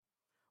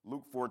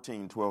Luke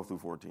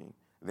 14:12-14.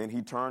 Then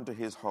he turned to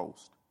his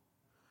host.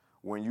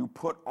 When you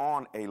put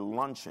on a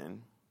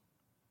luncheon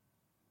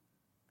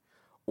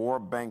or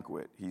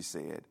banquet, he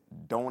said,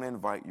 don't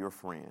invite your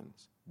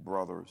friends,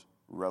 brothers,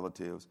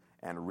 relatives,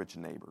 and rich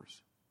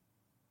neighbors,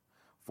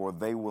 for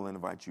they will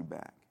invite you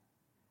back,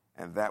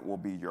 and that will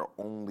be your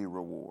only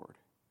reward.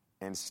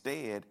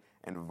 Instead,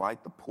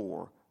 invite the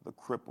poor, the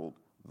crippled,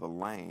 the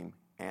lame,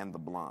 and the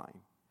blind.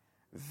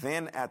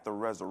 Then at the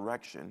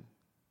resurrection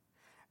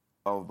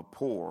of the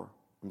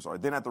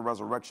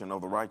resurrection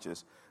of the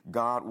righteous,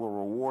 God will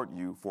reward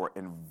you for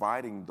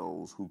inviting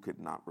those who could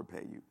not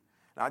repay you.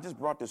 Now, I just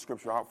brought this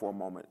scripture out for a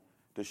moment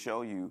to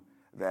show you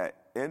that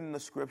in the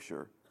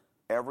scripture,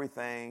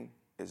 everything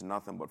is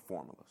nothing but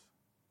formulas.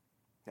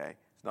 Okay?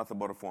 It's nothing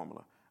but a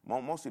formula.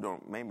 Most of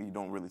you maybe you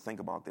don't really think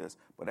about this,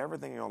 but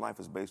everything in your life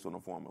is based on a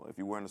formula. If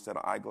you're wearing a set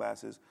of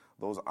eyeglasses,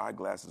 those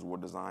eyeglasses were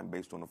designed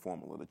based on a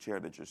formula. The chair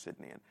that you're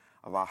sitting in,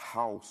 of a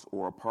house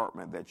or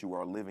apartment that you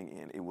are living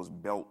in, it was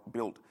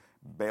built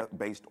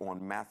based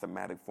on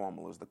mathematic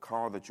formulas. The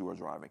car that you are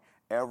driving,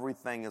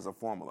 everything is a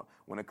formula.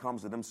 When it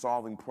comes to them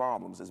solving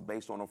problems, it's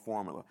based on a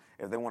formula.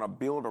 If they want to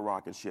build a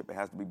rocket ship, it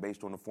has to be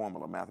based on a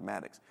formula,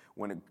 mathematics.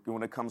 When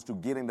it comes to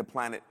getting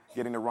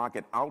the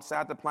rocket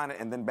outside the planet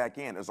and then back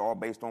in, it's all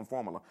based on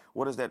formula.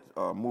 What is that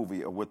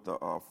movie with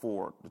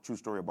the true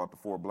story about the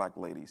four black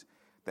ladies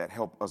that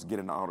helped us get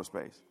into outer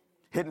space?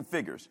 Hidden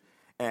Figures.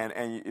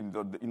 And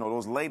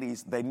those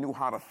ladies, they knew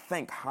how to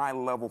think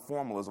high-level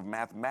formulas of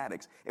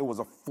mathematics. It was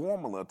a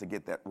formula to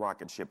get that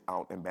rocket ship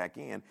out and back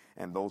in,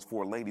 and those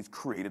four ladies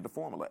created the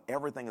formula.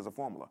 Everything is a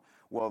formula.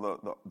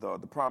 Well,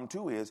 the problem,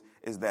 too, is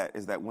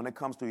that when it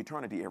comes to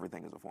eternity,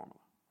 everything is a formula.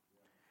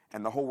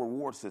 And the whole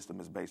reward system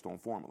is based on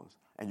formulas.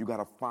 And you got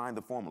to find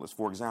the formulas.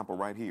 For example,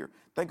 right here,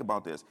 think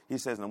about this. He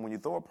says, now, when you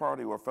throw a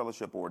party or a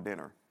fellowship or a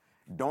dinner,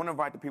 don't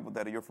invite the people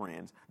that are your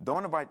friends.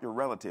 Don't invite your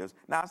relatives.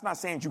 Now, it's not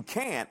saying you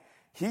can't.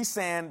 He's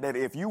saying that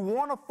if you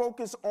want to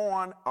focus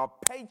on a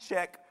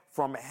paycheck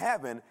from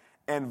heaven,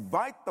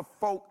 invite the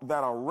folk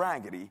that are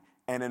raggedy,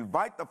 and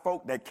invite the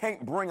folk that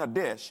can't bring a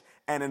dish,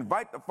 and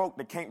invite the folk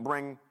that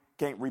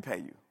can't repay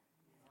you.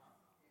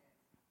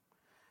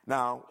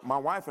 Now, my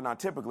wife and I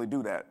typically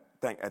do that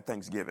at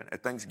Thanksgiving.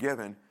 At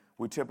Thanksgiving,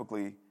 we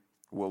typically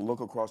will look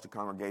across the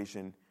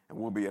congregation and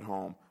we'll be at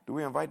home. Do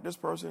we invite this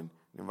person?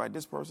 Invite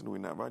this person? Do we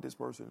not invite this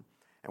person?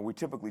 And we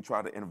typically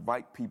try to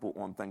invite people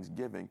on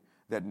Thanksgiving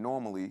that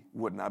normally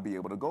would not be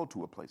able to go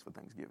to a place for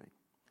Thanksgiving.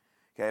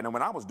 Okay, and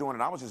when I was doing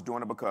it, I was just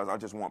doing it because I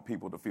just want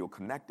people to feel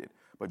connected.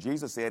 But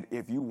Jesus said,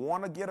 if you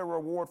want to get a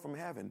reward from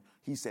heaven,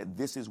 he said,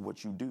 this is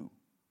what you do.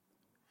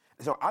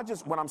 So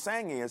what I'm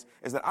saying is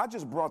that I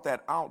just brought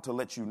that out to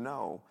let you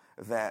know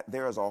that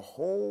there is a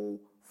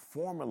whole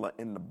formula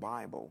in the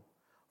Bible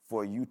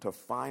for you to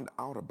find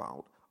out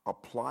about,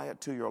 apply it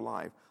to your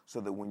life,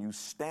 so that when you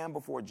stand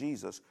before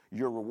Jesus,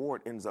 your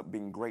reward ends up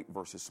being great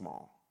versus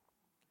small.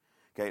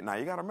 Okay, now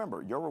you got to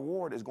remember, your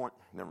reward is going,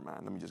 never mind,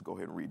 let me just go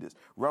ahead and read this.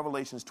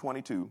 Revelations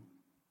 22. You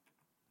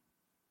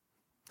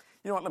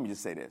know what, let me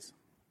just say this.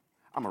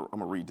 I'm going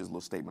to read this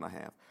little statement I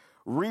have.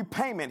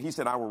 Repayment, he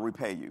said, I will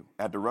repay you.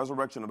 At the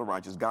resurrection of the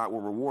righteous, God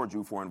will reward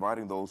you for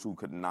inviting those who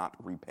could not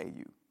repay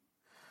you.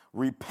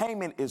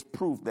 Repayment is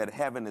proof that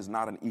heaven is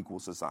not an equal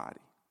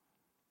society.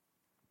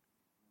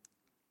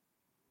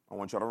 I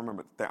want y'all to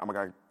remember that.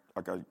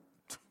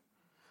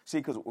 See,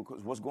 because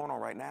what's going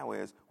on right now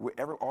is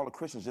all the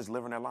Christians just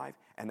living their life,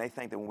 and they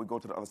think that when we go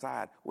to the other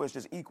side, well, it's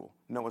just equal.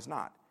 No, it's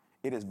not.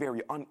 It is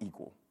very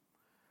unequal.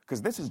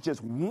 Because this is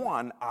just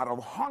one out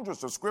of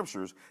hundreds of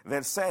scriptures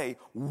that say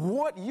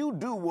what you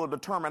do will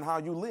determine how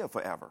you live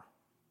forever.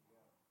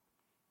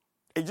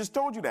 It just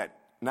told you that.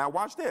 Now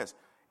watch this.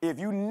 If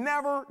you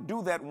never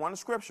do that one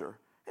scripture,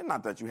 and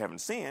not that you haven't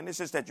sinned, it's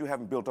just that you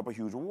haven't built up a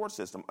huge reward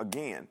system.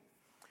 Again,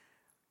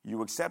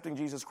 you accepting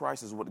Jesus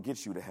Christ is what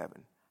gets you to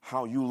heaven.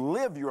 How you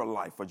live your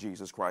life for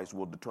Jesus Christ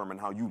will determine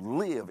how you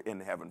live in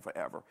heaven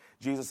forever.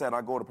 Jesus said,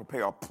 I go to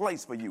prepare a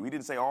place for you. He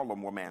didn't say all of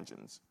them were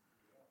mansions.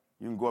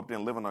 You can go up there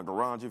and live in a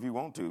garage if you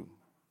want to.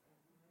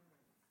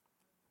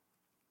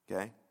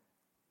 Okay?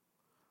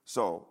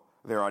 So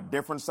there are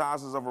different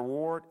sizes of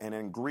reward, and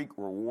in Greek,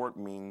 reward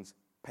means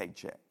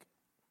paycheck.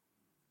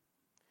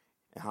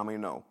 And how many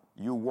know?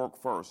 You work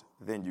first,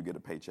 then you get a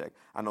paycheck.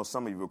 I know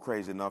some of you are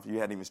crazy enough. You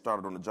hadn't even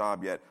started on the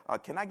job yet.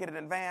 Can I get it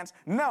in advance?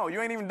 No, you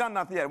ain't even done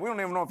nothing yet. We don't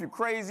even know if you're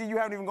crazy. You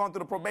haven't even gone through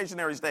the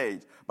probationary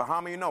stage. But how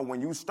many know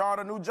when you start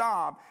a new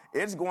job,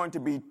 it's going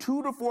to be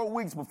 2 to 4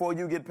 weeks before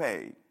you get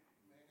paid?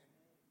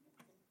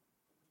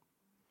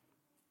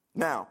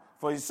 Now,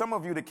 for some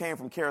of you that came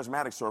from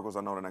charismatic circles,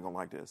 I know they're not going to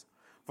like this.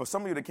 For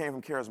some of you that came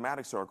from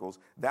charismatic circles,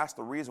 that's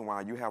the reason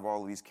why you have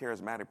all of these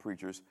charismatic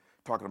preachers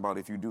talking about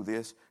if you do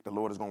this, the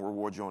Lord is going to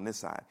reward you on this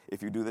side.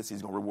 If you do this,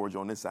 he's going to reward you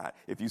on this side.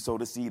 If you sow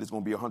the seed, it's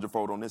going to be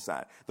 100-fold on this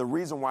side. The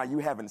reason why you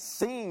haven't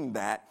seen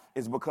that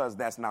is because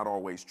that's not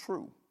always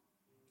true.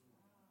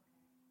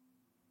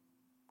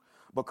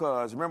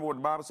 Because remember what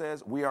the Bible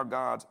says? We are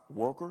God's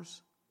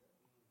workers.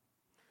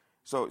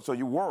 So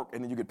you work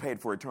and then you get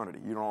paid for eternity.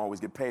 You don't always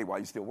get paid while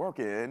you're still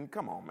working.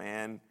 Come on,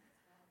 man.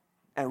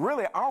 And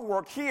really, our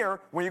work here,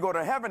 when you go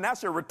to heaven,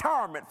 that's your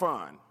retirement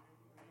fund.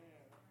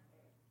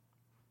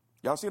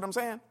 Y'all see what I'm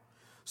saying?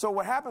 So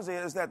what happens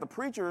is that the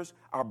preachers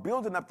are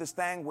building up this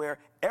thing where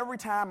every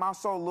time I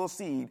sow a little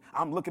seed,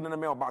 I'm looking in the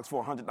mailbox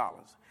for $100.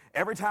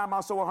 Every time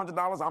I sow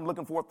 $100, I'm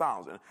looking for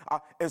 $1,000.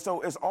 And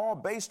so it's all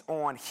based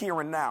on here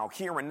and now,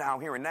 here and now,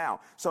 here and now.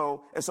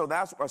 So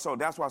that's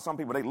why some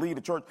people, they leave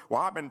the church.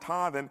 Well, I've been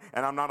tithing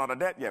and I'm not out of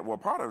debt yet. Well,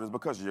 part of it is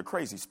because of your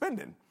crazy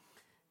spending.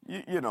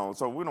 You know,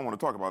 so we don't want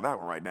to talk about that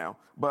one right now.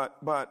 But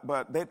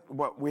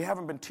we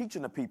haven't been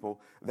teaching the people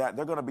that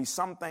there are going to be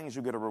some things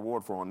you get a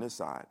reward for on this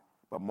side,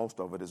 but most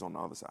of it is on the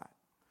other side.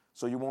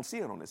 So you won't see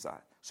it on this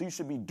side. So you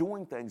should be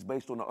doing things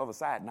based on the other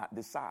side, not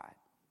this side.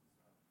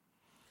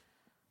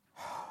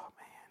 Oh,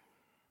 man.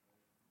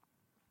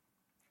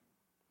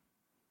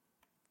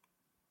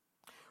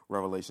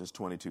 Revelations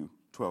 22,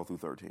 12 through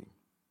 13.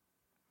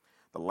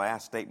 The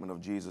last statement of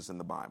Jesus in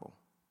the Bible.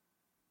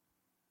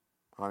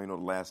 How many know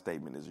the last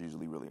statement is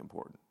usually really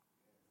important?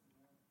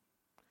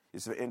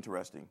 It's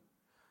interesting.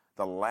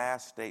 The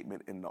last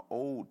statement in the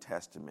Old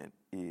Testament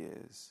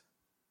is,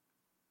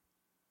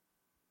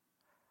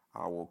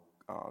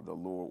 the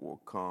Lord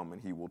will come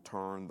and he will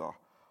turn the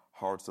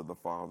hearts of the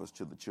fathers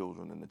to the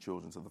children and the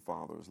children to the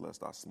fathers,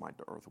 lest I smite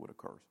the earth with a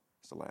curse.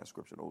 It's the last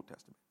scripture of the Old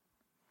Testament.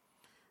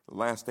 The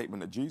last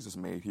statement that Jesus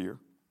made here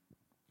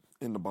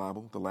in the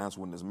Bible, the last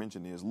one that's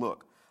mentioned is,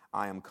 look,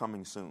 I am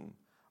coming soon,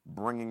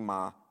 bringing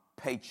my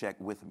paycheck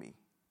with me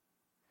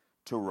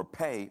to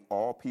repay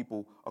all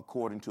people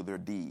according to their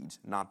deeds,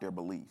 not their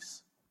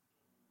beliefs.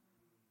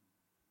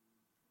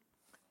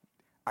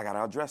 I got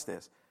to address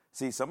this.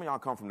 See, some of y'all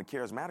come from the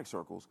charismatic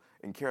circles.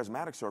 In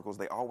charismatic circles,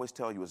 they always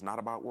tell you it's not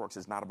about works,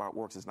 it's not about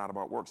works, it's not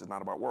about works, it's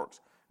not about works.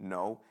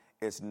 No,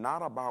 it's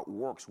not about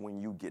works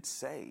when you get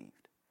saved,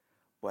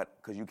 but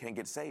because you can't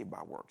get saved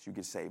by works, you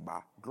get saved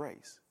by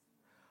grace.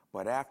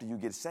 But after you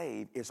get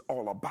saved, it's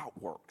all about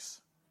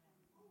works.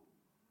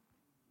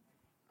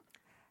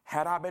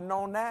 Had I been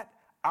known that,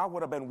 I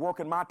would have been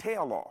working my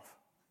tail off.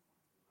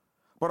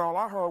 But all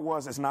I heard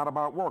was, it's not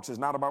about works, it's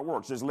not about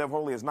works. Just live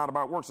holy, it's not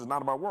about works, it's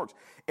not about works.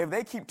 If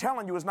they keep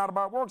telling you it's not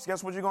about works,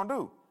 guess what you're going to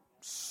do?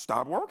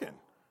 Stop working.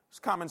 It's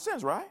common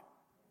sense, right?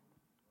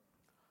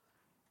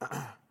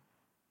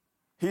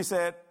 He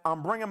said,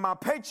 I'm bringing my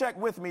paycheck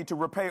with me to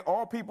repay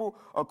all people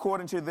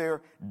according to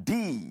their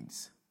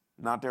deeds,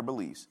 not their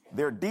beliefs.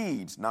 Their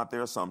deeds, not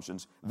their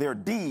assumptions. Their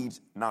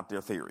deeds, not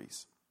their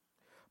theories.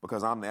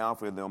 Because I'm the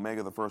Alpha and the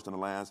Omega, the first and the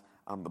last.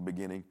 I'm the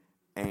beginning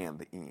and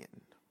the end.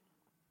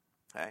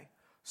 Okay?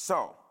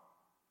 So,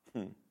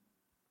 I'm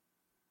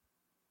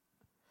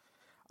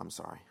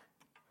sorry.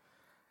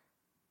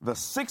 The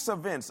 6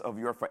 events of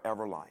your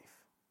forever life.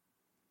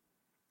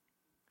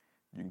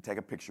 You can take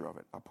a picture of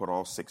it. I'll put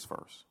all 6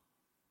 first.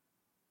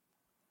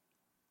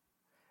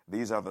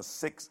 These are the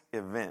 6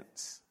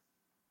 events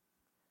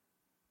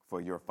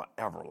for your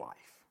forever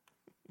life.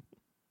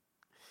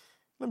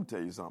 Let me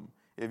tell you something.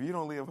 If you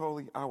don't live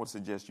holy, I would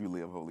suggest you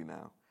live holy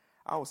now.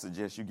 I would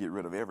suggest you get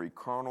rid of every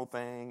carnal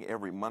thing,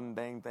 every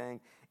mundane thing.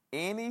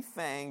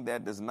 Anything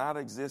that does not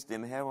exist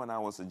in heaven, I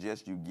would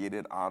suggest you get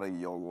it out of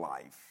your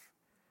life.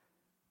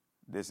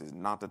 This is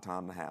not the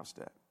time to half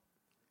step.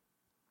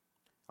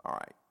 All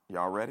right,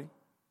 y'all ready?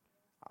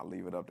 I'll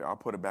leave it up there. I'll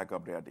put it back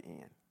up there at the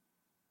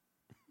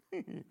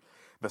end.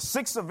 The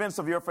 6 events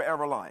of your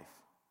forever life.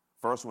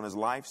 First one is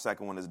life.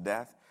 Second one is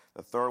death.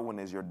 The third one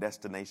is your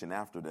destination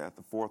after death.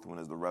 The fourth one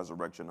is the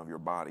resurrection of your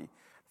body.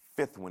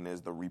 Fifth one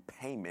is the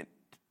repayment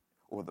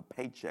or the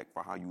paycheck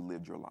for how you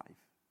lived your life.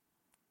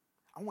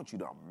 I want you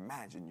to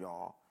imagine,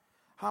 y'all.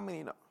 How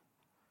many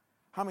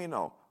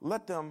know?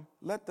 Let them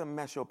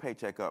mess your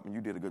paycheck up and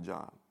you did a good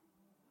job.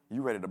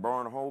 You ready to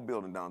burn the whole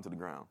building down to the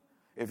ground.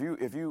 If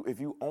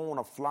you own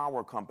a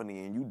flower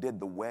company and you did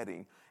the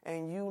wedding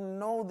and you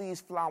know these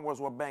flowers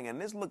were banging,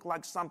 this looked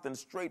like something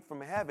straight from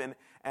heaven,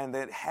 and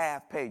that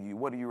half paid you,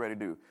 what are you ready to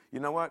do? You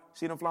know what?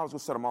 See them flowers? Go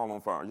set them all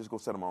on fire. Just go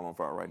set them all on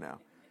fire right now.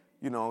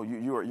 You know,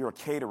 you're a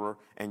caterer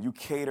and you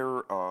cater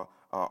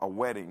a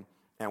wedding.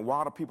 And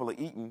while the people are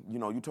eating, you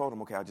know, you told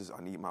them, okay, I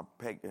need my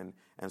pay.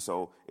 And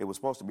so it was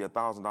supposed to be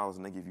 $1,000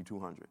 and they give you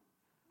 $200.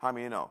 How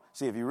many you know?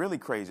 See, if you're really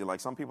crazy,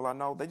 like some people I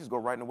know, they just go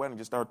right in the wedding and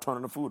just start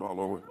turning the food all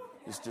over.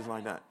 It's just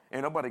like that.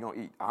 Ain't nobody going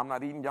to eat. I'm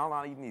not eating. Y'all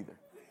not eating either.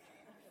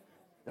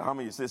 How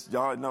many sisters?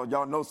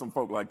 Y'all know some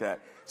folk like that.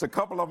 It's a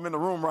couple of them in the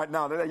room right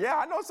now. They're like, yeah,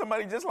 I know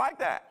somebody just like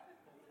that.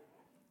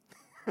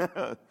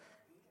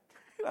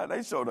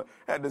 They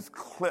had this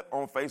clip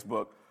on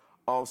Facebook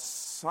of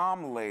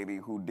some lady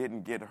who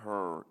didn't get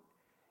her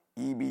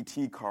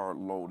EBT card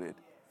loaded,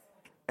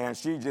 and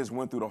she just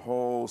went through the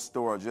whole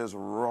store just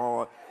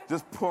raw,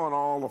 just pulling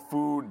all the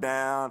food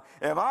down.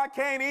 If I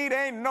can't eat,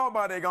 ain't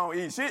nobody gonna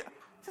eat. She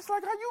just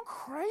like, are you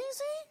crazy?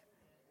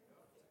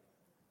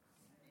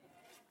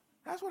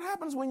 That's what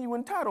happens when you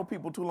entitle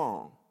people too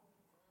long.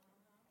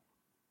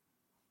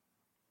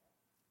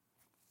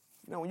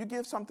 You know, when you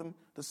give something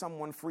to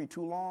someone free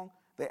too long,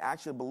 they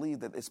actually believe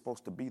that it's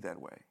supposed to be that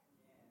way.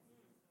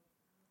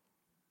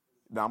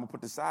 Now, I'm going to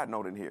put the side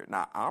note in here.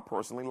 Now, I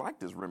personally like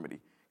this remedy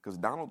Because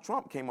Donald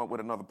Trump came up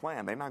with another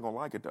plan. They're not going to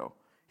like it, though.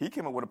 He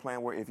came up with a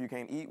plan where if you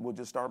can't eat, we'll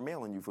just start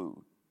mailing you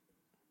food.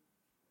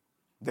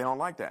 They don't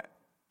like that.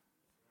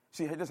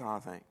 See, this is how I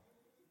think.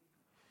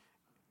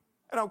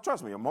 And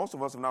trust me, most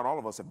of us, if not all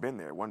of us, have been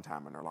there at one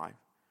time in their life.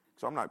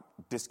 So I'm not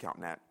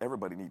discounting that.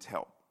 Everybody needs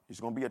help. There's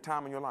going to be a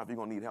time in your life you're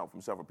going to need help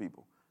from several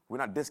people. We're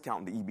not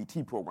discounting the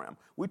EBT program.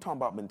 We're talking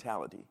about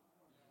mentality.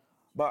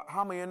 But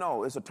how many of you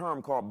know it's a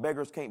term called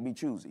beggars can't be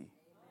choosy?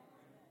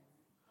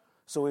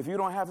 So if you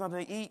don't have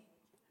something to eat,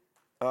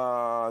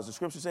 as the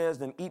scripture says,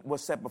 then eat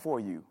what's set before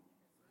you.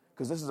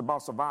 Because this is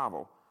about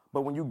survival.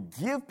 But when you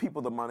give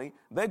people the money,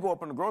 they go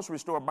up in the grocery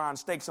store buying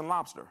steaks and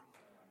lobster.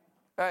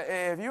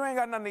 If you ain't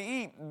got nothing to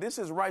eat, this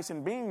is rice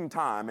and bean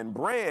time and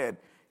bread,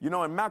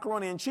 and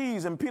macaroni and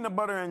cheese and peanut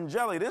butter and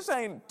jelly. This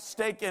ain't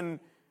steak and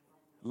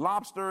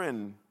lobster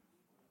and...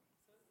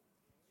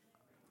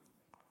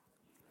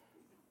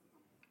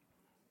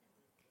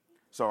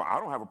 So I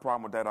don't have a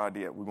problem with that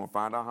idea. We're going to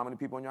find out how many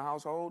people in your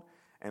household,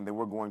 and then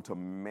we're going to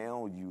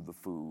mail you the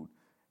food.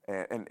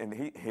 And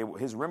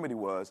his remedy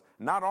was,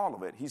 not all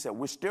of it. He said,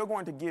 we're still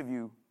going to give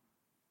you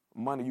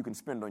money you can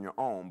spend on your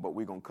own, but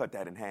we're going to cut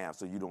that in half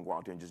so you don't go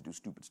out there and just do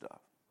stupid stuff.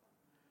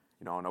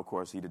 And of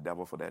course, he's the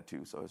devil for that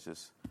too. So it's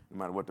just, no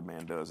matter what the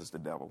man does, it's the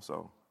devil.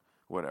 So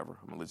whatever.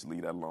 I'm going to just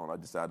leave that alone. I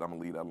decided I'm going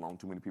to leave that alone.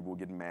 Too many people were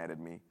getting mad at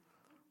me.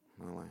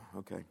 I'm like,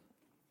 okay.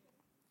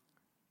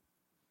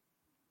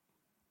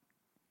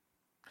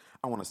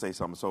 I want to say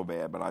something so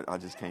bad, but I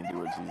just can't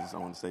do it, Jesus. I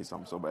want to say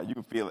something so bad. You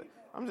can feel it.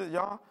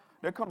 Y'all,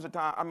 there comes a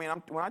time,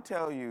 when I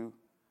tell you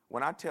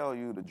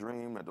the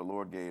dream that the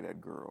Lord gave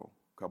that girl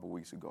a couple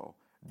weeks ago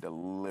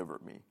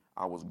delivered me,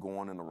 I was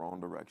going in the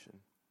wrong direction.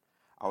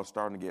 I was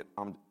starting to get,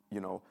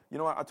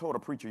 what I told a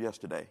preacher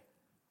yesterday.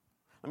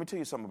 Let me tell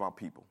you something about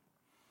people.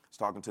 I was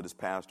talking to this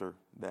pastor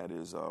that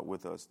is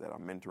with us that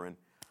I'm mentoring,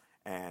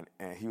 and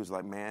he was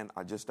like, man,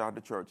 I just started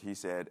the church. He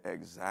said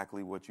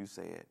exactly what you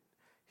said.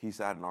 He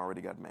said, I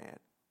already got mad.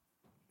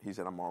 He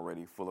said, I'm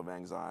already full of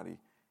anxiety.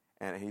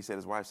 And he said,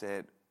 his wife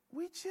said,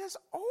 we just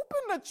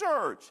opened the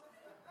church.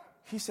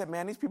 He said,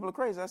 man, these people are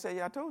crazy. I said,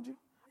 yeah, I told you.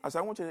 I said,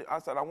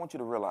 I want you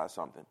to realize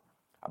something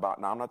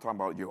about, now I'm not talking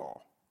about you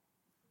all.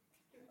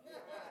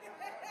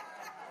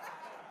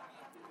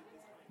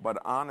 But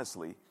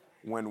honestly,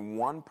 when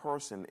one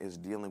person is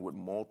dealing with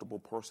multiple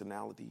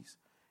personalities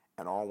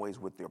and always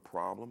with their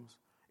problems,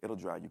 it'll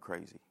drive you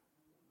crazy,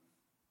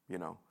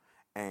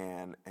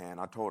 And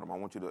I told him, I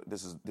want you to,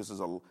 this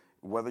is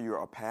whether you're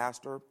a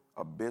pastor,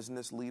 a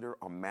business leader,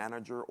 a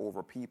manager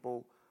over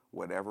people,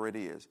 whatever it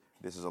is,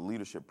 this is a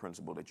leadership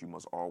principle that you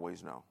must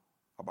always know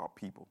about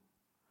people.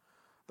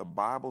 The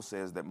Bible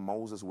says that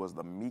Moses was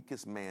the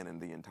meekest man in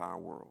the entire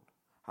world.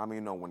 How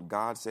many know when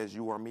God says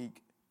you are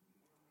meek,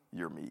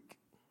 you're meek?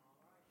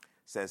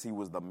 Says he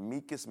was the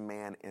meekest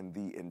man in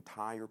the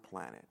entire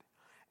planet.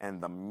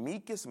 And the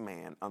meekest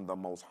man and the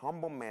most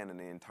humble man in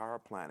the entire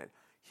planet,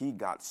 he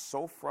got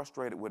so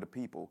frustrated with the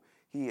people.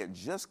 He had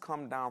just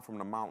come down from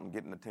the mountain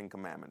getting the 10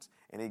 Commandments.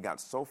 And he got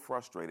so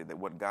frustrated that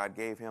what God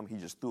gave him, he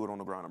just threw it on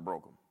the ground and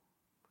broke them.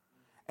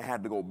 And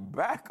had to go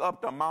back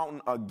up the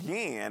mountain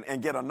again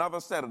and get another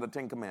set of the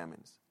 10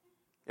 Commandments.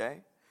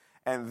 Okay?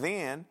 And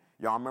then,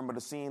 y'all remember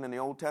the scene in the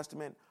Old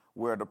Testament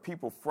where the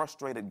people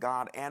frustrated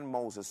God and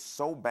Moses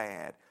so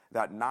bad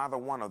that neither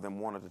one of them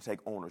wanted to take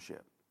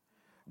ownership.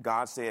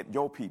 God said,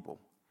 your people.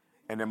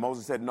 And then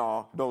Moses said,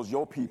 no, those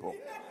your people.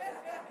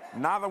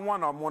 Neither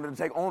one of them wanted to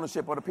take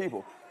ownership of the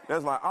people.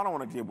 There's like, I don't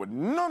want to deal with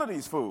none of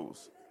these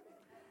fools.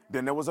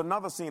 Then there was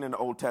another scene in the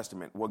Old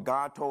Testament where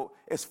God told,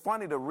 it's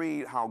funny to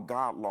read how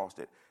God lost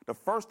it. The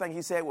first thing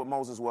he said with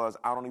Moses was,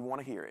 I don't even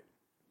want to hear it.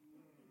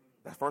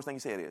 That's the first thing he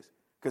said is,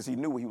 because he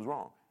knew he was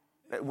wrong,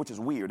 which is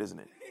weird, isn't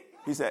it?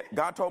 He said,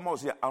 God told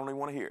Moses, yeah, I don't even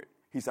want to hear it.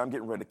 He said, I'm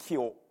getting ready to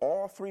kill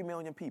all 3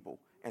 million people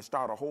and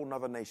start a whole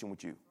nother nation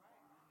with you.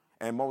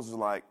 And Moses was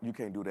like, you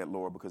can't do that,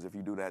 Lord, because if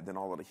you do that, then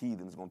all of the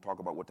heathens are going to talk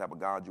about what type of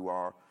God you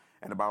are.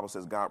 And the Bible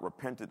says God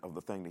repented of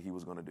the thing that he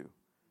was going to do.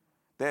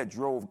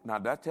 Now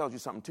that tells you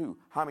something too.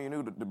 How many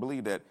knew to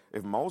believe that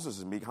if Moses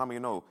is meek, how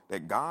many know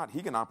that God,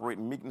 he can operate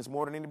in meekness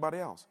more than anybody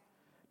else?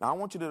 Now I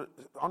want you to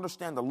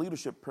understand the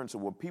leadership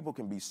principle where people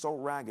can be so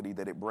raggedy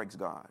that it breaks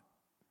God.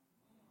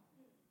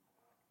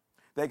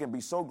 They can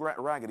be so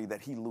raggedy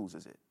that he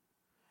loses it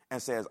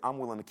and says, I'm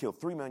willing to kill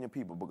 3 million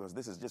people because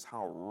this is just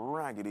how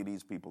raggedy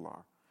these people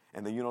are.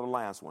 And then the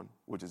last one,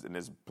 and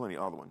there's plenty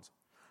of other ones,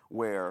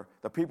 where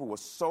the people were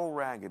so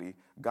raggedy,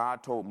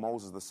 God told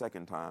Moses the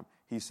second time,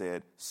 he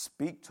said,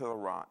 speak to the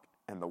rock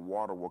and the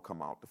water will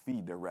come out to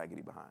feed their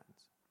raggedy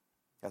behinds.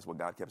 That's what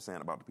God kept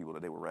saying about the people,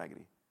 that they were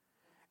raggedy.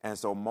 And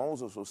so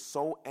Moses was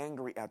so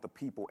angry at the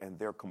people and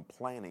they're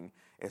complaining,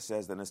 it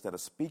says that instead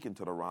of speaking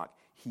to the rock,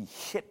 he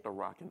hit the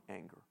rock in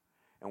anger.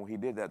 And when he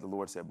did that, the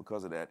Lord said,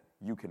 because of that,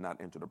 you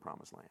cannot enter the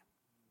promised land.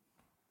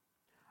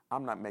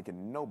 I'm not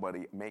making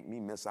nobody make me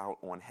miss out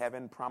on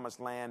heaven, promised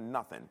land,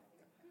 nothing.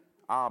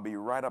 I'll be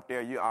right up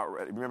there.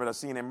 Remember that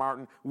scene in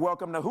Martin?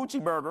 Welcome to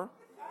Hoochie Burger.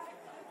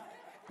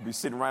 I'll be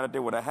sitting right up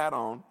there with a hat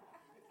on.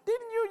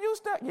 Didn't you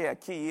used to? Yeah,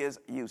 Key is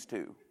used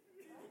to.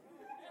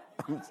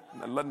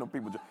 I'm letting them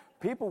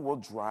people will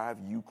drive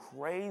you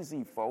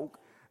crazy, folk.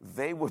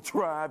 They will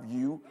drive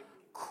you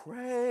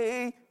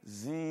crazy.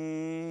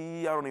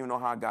 I don't even know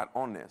how I got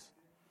on this.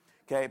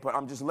 Okay, but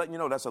I'm just letting you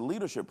know that's a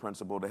leadership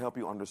principle to help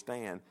you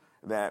understand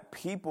that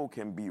people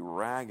can be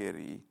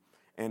raggedy,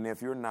 and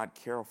if you're not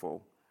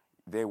careful,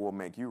 they will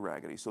make you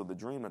raggedy. So the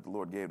dream that the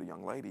Lord gave the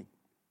young lady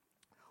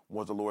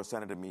was the Lord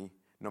said to me,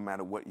 no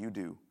matter what you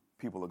do,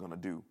 people are going to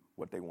do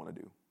what they want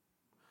to do.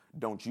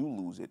 Don't you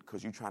lose it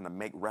because you're trying to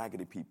make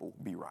raggedy people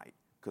be right.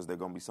 Because there are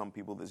going to be some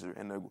people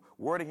and the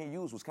wording he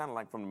used was kind of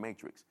like from the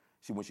Matrix.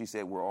 When she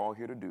said, we're all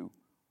here to do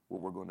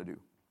what we're going to do.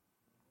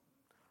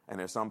 And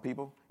there's some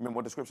people, remember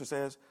what the scripture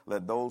says?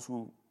 Let those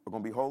who are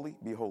going to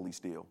be holy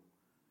still.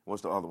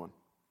 What's the other one?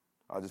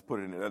 I'll just put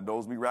it in there. Let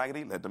those be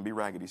raggedy, let them be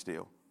raggedy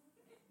still.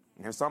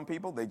 And some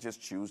people, they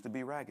just choose to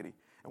be raggedy.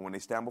 And when they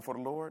stand before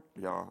the Lord,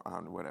 y'all,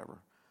 whatever.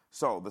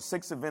 So the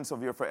 6 events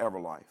of your forever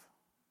life.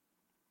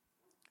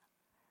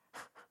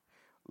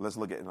 Let's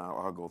look at it, and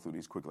I'll go through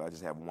these quickly. I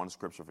just have one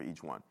scripture for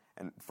each one.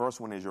 And first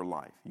one is your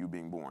life, you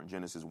being born,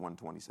 Genesis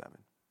 1:27.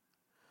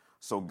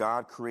 So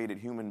God created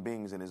human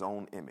beings in his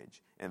own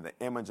image. In the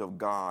image of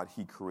God,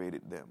 he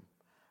created them.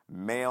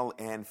 Male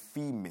and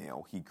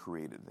female, he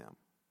created them.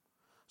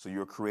 So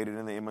you're created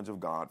in the image of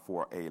God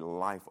for a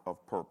life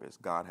of purpose.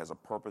 God has a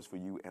purpose for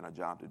you and a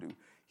job to do.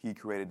 He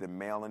created them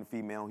male and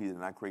female. He did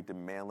not create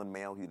them male and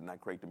male. He did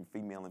not create them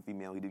female and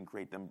female. He didn't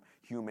create them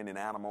human and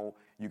animal.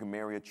 You can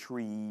marry a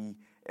tree.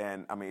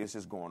 And, it's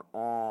just going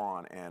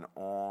on and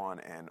on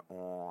and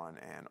on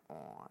and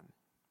on.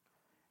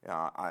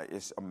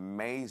 It's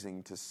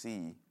amazing to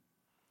see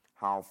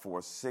how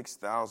for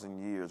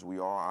 6,000 years we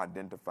all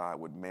identified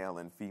with male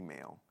and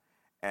female.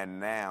 And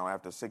now,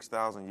 after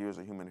 6,000 years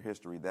of human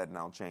history, that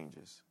now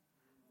changes.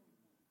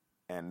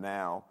 And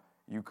now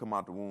you come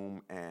out the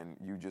womb and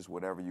you just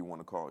whatever you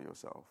want to call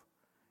yourself.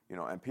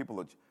 And people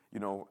are,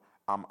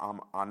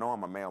 I know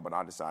I'm a male, but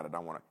I decided I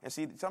want to. And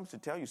see, something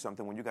to tell you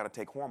something when you got to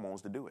take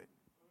hormones to do it.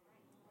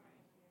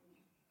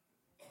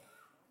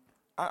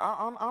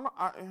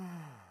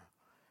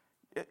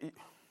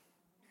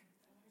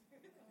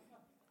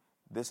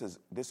 This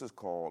is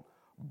called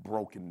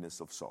brokenness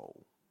of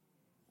soul.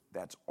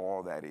 That's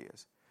all that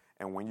is.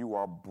 And when you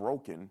are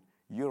broken,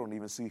 you don't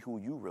even see who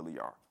you really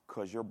are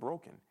because you're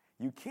broken.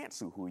 You can't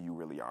see who you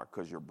really are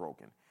because you're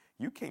broken.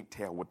 You can't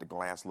tell what the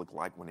glass looked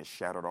like when it's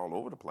shattered all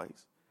over the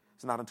place.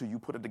 It's not until you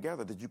put it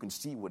together that you can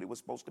see what it was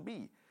supposed to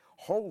be.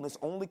 Wholeness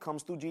only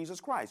comes through Jesus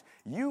Christ.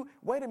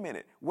 Wait a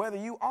minute, whether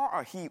you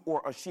are a he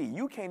or a she,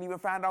 you can't even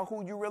find out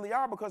who you really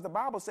are because the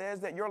Bible says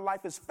that your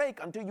life is fake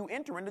until you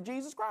enter into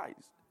Jesus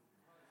Christ.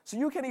 So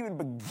you can't even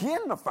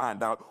begin to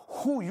find out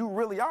who you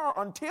really are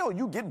until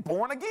you get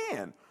born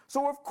again.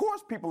 So of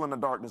course people in the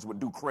darkness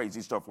would do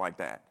crazy stuff like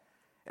that.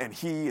 And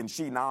he and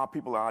she, now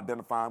people are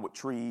identifying with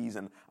trees,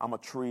 and I'm a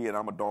tree and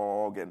I'm a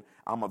dog and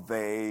I'm a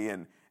they,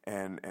 and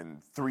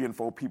 3 and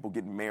 4 people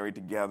getting married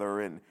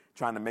together and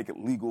trying to make it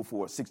legal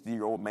for a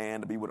 60-year-old man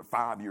to be with a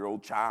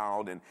 5-year-old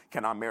child, and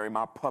can I marry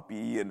my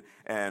puppy, and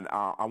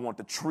I want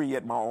the tree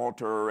at my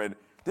altar, and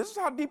this is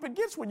how deep it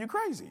gets when you're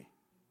crazy.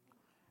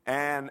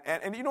 And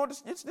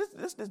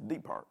this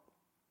deep part.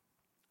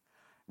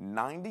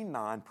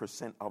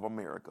 99% of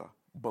America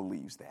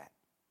believes that.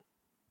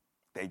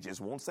 They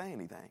just won't say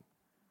anything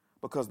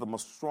because the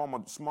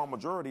small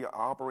majority are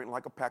operating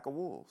like a pack of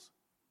wolves.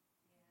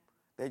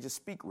 They just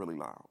speak really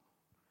loud.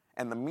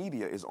 And the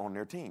media is on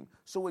their team.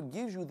 So it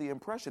gives you the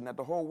impression that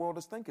the whole world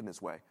is thinking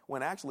this way,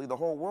 when actually the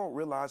whole world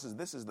realizes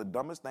this is the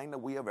dumbest thing that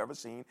we have ever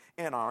seen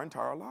in our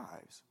entire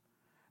lives.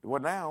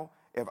 Well, now,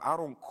 if I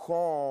don't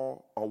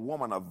call a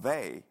woman a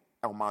they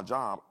on my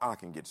job, I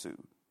can get sued.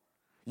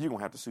 You're going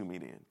to have to sue me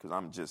then because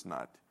I'm just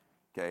not,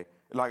 okay?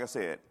 Like I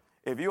said,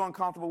 if you're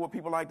uncomfortable with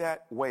people like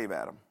that, wave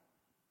at them.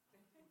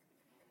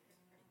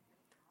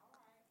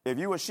 If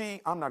you a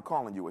she, I'm not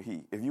calling you a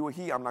he. If you a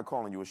he, I'm not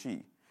calling you a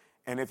she.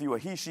 And if you a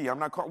he, she, I'm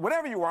not calling,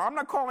 whatever you are, I'm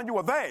not calling you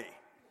a they.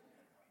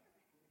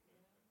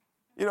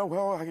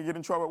 Well, I could get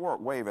in trouble at work.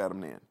 Wave at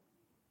them then.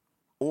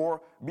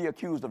 Or be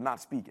accused of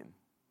not speaking.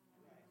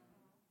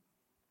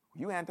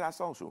 You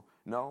antisocial.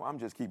 No, I'm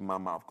just keeping my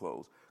mouth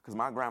closed. Because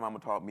my grandmama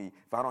taught me,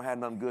 if I don't have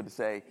nothing good to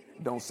say,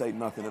 don't say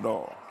nothing at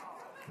all.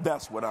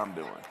 That's what I'm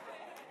doing.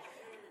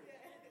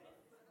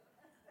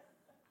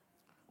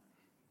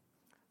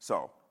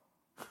 So,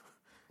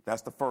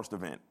 that's the first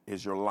event,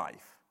 is your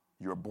life.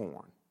 You're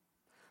born.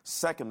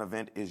 Second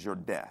event is your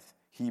death,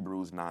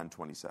 Hebrews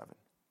 9:27.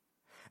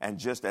 And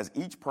just as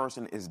each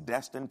person is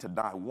destined to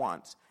die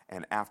once,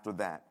 and after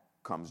that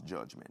comes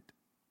judgment.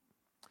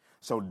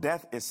 So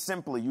death is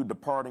simply you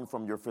departing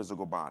from your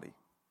physical body,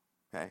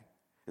 okay?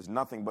 It's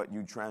nothing but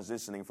you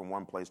transitioning from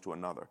one place to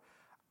another.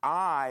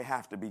 I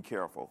have to be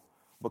careful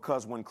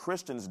because when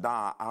Christians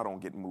die, I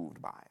don't get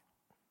moved by it.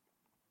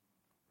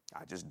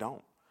 I just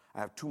don't. I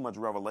have too much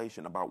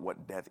revelation about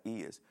what death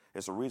is.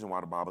 It's a reason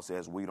why the Bible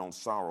says we don't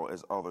sorrow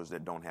as others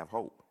that don't have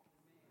hope.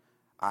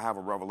 I have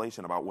a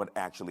revelation about what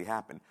actually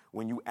happened.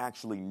 When you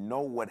actually know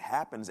what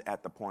happens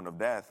at the point of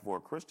death for a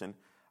Christian,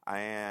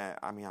 I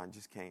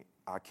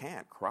I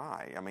can't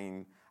cry. I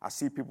mean, I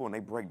see people and they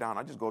break down.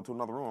 I just go to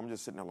another room. I'm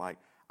just sitting there like,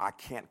 I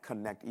can't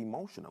connect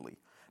emotionally.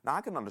 Now,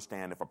 I can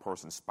understand if a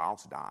person's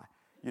spouse die,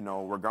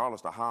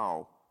 regardless of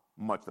how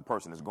much the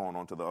person is going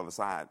on to the other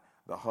side,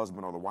 the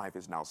husband or the wife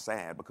is now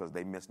sad because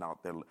they missed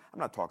out their, I'm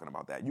not talking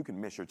about that. You can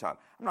miss your child.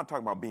 I'm not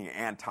talking about being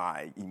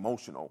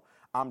anti-emotional.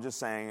 I'm just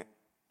saying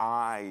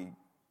I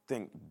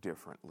think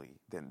differently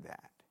than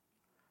that.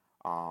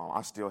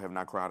 I still have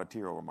not cried a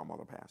tear over my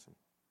mother passing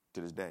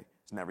to this day.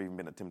 It's never even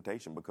been a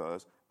temptation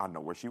because I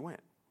know where she went.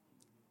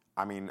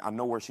 I mean, I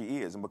know where she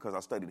is, and because I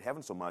studied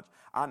heaven so much,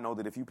 I know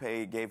that if you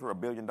gave her $1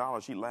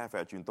 billion, she'd laugh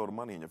at you and throw the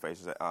money in your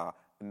face and say,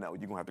 no, you're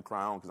going to have to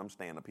cry on because I'm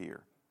staying up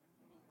here.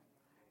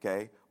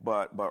 Okay?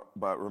 But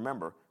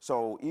remember,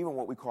 so even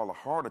what we call a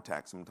heart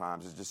attack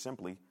sometimes is just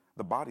simply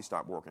the body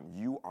stopped working.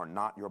 You are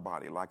not your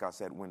body. Like I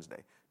said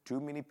Wednesday, too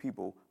many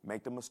people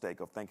make the mistake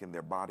of thinking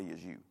their body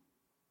is you.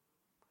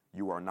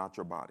 You are not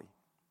your body.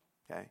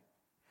 Okay?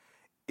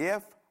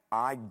 If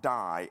I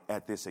die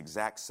at this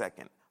exact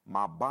second,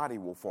 my body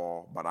will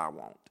fall, but I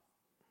won't.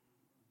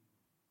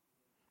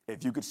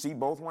 If you could see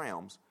both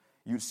realms,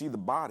 you'd see the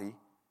body.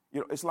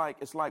 It's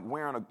like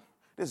wearing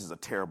this is a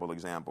terrible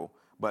example,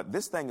 but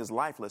this thing is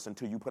lifeless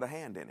until you put a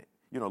hand in it.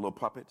 Little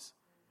puppets.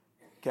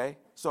 Okay?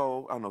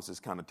 So I know this is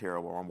kind of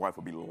terrible. My wife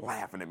would be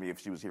laughing at me if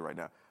she was here right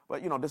now.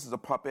 But, this is a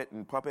puppet.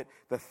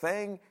 The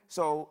thing,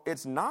 so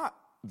it's not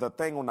the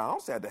thing on the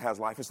outside that has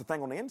life. It's the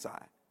thing on the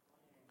inside.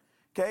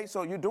 Okay?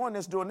 So you're doing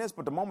this,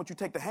 but the moment you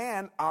take the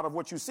hand out of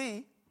what you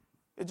see,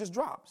 it just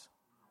drops.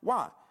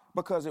 Why?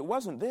 Because it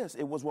wasn't this.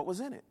 It was what was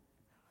in it.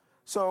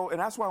 So, and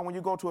that's why when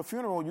you go to a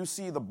funeral, you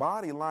see the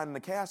body lying in the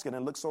casket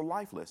and it looks so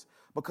lifeless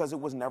because it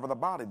was never the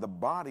body. The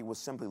body was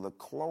simply the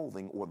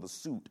clothing or the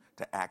suit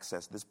to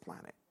access this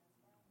planet.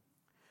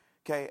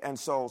 Okay, and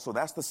so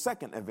that's the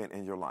second event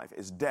in your life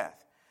is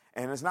death.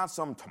 And it's not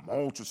some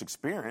tumultuous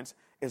experience.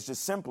 It's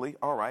just simply,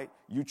 all right,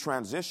 you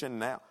transition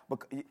now.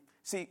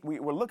 See,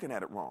 we're looking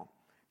at it wrong.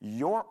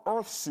 Your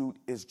earth suit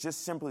is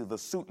just simply the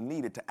suit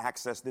needed to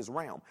access this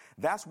realm.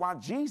 That's why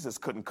Jesus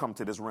couldn't come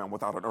to this realm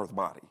without an earth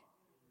body.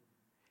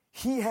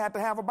 He had to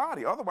have a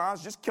body.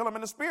 Otherwise, just kill him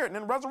in the spirit and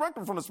then resurrect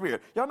him from the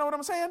spirit. Y'all know what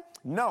I'm saying?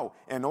 No.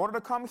 In order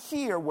to come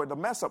here where the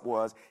mess up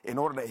was, in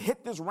order to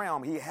hit this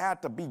realm, he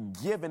had to be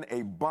given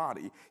a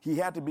body. He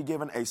had to be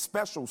given a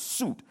special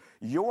suit.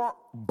 Your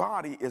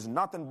body is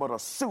nothing but a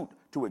suit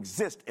to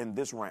exist in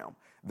this realm.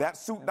 That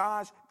suit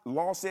dies,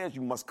 law says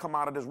you must come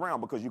out of this realm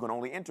because you can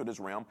only enter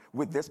this realm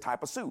with this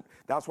type of suit.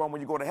 That's why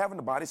when you go to heaven,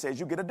 the body says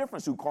you get a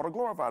different suit called a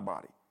glorified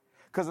body.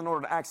 Because in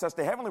order to access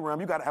the heavenly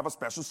realm, you got to have a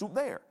special suit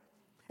there.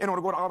 In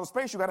order to go to outer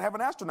space, you got to have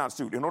an astronaut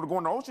suit. In order to go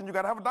in the ocean, you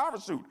got to have a diver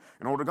suit.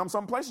 In order to come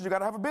some places, you got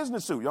to have a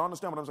business suit. Y'all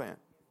understand what I'm saying?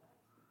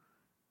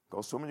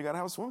 Go swimming, you got to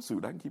have a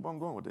swimsuit. I can keep on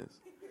going with this.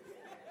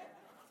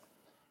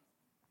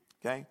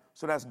 Okay?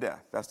 So that's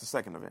death. That's the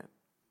second event.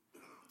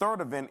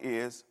 Third event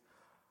is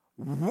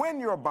when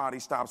your body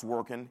stops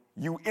working,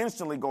 you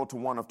instantly go to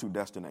one of two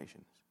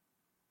destinations.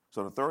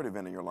 So the third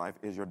event in your life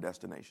is your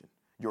destination,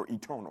 your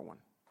eternal one.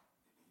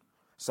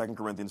 2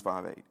 Corinthians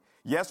 5:8.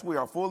 Yes, we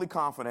are fully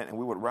confident and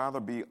we would rather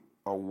be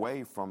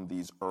away from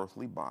these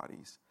earthly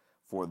bodies,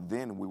 for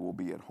then we will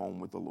be at home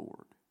with the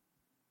Lord.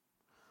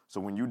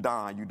 So when you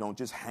die, you don't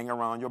just hang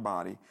around your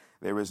body.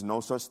 There is no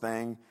such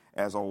thing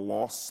as a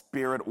lost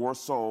spirit or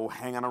soul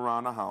hanging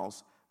around the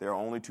house. There are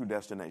only two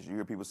destinations. You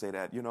hear people say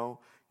that,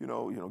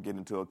 get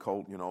into a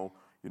cult,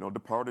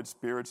 departed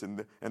spirits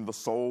and the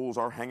souls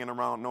are hanging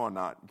around. No,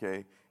 not,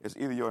 okay? It's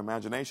either your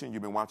imagination,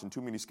 you've been watching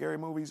too many scary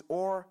movies,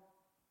 or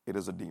it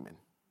is a demon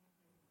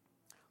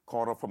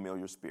called a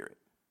familiar spirit.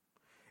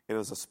 It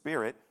is a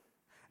spirit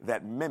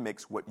that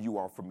mimics what you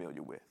are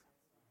familiar with.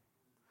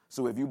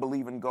 So if you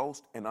believe in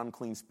ghosts, an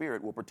unclean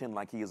spirit will pretend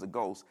like he is a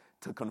ghost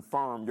to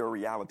confirm your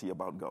reality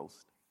about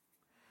ghosts.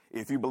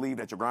 If you believe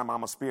that your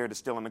grandmama's spirit is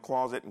still in the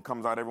closet and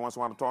comes out every once in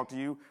a while to talk to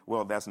you,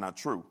 well, that's not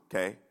true,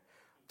 okay?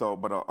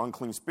 But an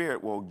unclean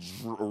spirit will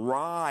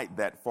ride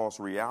that false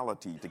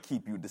reality to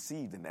keep you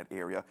deceived in that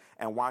area.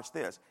 And watch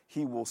this.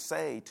 He will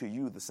say to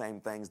you the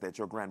same things that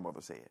your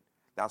grandmother said.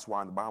 That's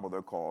why in the Bible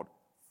they're called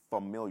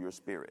familiar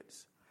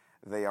spirits.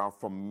 They are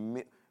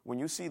when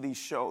you see these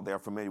shows, they're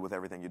familiar with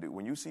everything you do.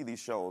 When you see these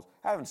shows,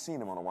 I haven't seen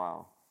them in a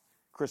while.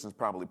 Christians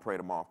probably prayed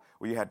them off.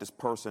 Where you had this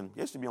person, it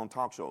used to be on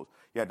talk shows,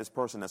 you had this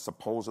person that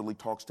supposedly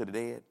talks to the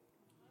dead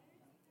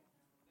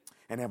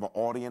and have an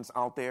audience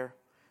out there.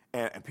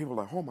 And people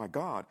are like, oh my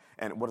God.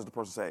 And what does the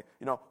person say?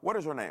 What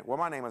is your name? Well,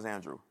 my name is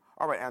Andrew.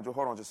 All right, Andrew,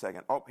 hold on just a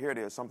second. Oh, here it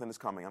is. Something is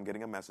coming. I'm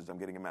getting a message.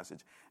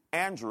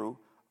 Andrew,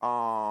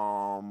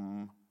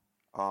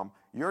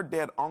 your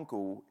dead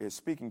uncle is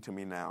speaking to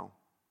me now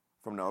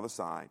from the other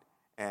side.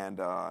 And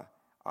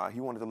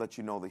he wanted to let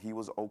you know that he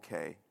was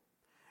okay.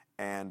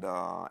 And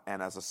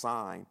as a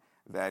sign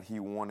that he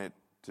wanted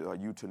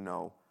you to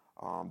know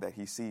that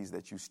he sees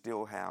that you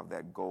still have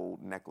that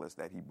gold necklace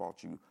that he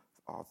bought you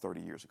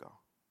 30 years ago.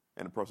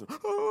 And the person,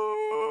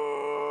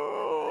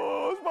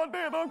 oh, it's my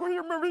dead uncle.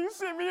 You remember you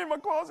sent me in my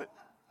closet.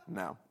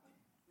 Now,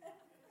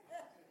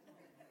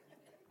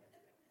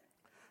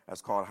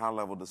 that's called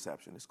high-level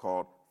deception. It's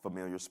called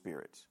familiar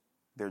spirits.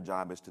 Their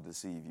job is to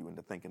deceive you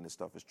into thinking this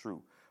stuff is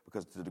true,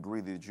 because to the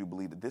degree that you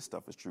believe that this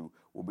stuff is true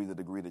will be the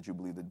degree that you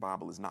believe that the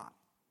Bible is not.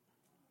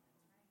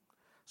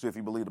 So if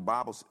you believe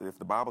if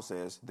the Bible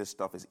says this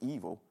stuff is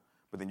evil,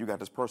 but then you got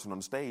this person on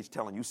the stage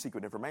telling you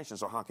secret information,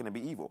 so how can it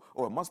be evil?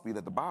 Or it must be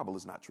that the Bible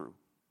is not true.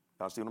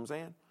 Y'all see what I'm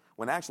saying?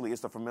 When actually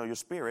it's the familiar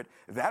spirit.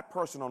 That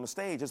person on the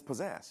stage is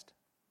possessed.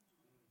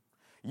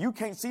 You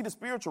can't see the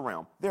spiritual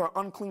realm. There are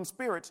unclean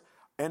spirits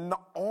in the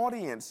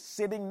audience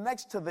sitting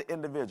next to the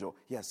individual.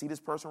 Yeah, see this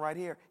person right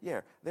here?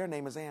 Yeah, their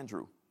name is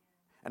Andrew.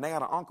 And they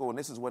had an uncle, and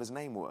this is what his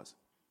name was.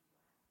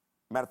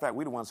 Matter of fact,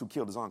 we're the ones who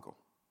killed his uncle.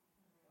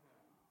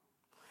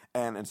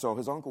 And so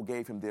his uncle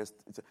gave him this.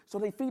 So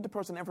they feed the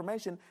person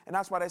information, and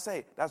that's why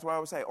I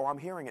would say, oh, I'm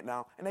hearing it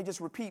now. And they just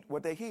repeat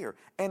what they hear.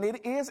 And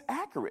it is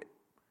accurate.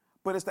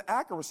 But it's the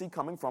accuracy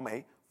coming from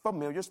a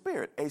familiar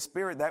spirit, a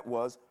spirit that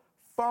was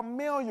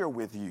familiar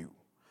with you.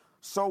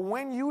 So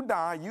when you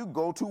die, you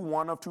go to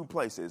one of two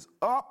places,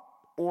 up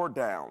or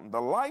down, the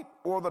light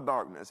or the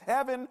darkness,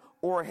 heaven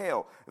or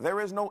hell.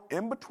 There is no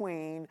in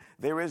between.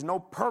 There is no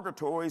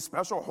purgatory,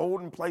 special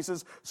holding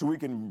places so we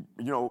can,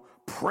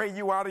 pray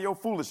you out of your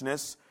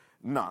foolishness.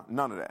 No,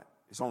 none of that.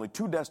 It's only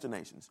two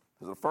destinations.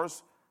 The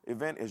first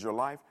event is your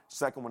life.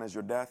 Second one is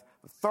your death.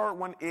 The third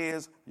one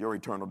is your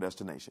eternal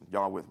destination.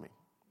 Y'all with me?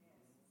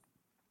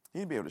 You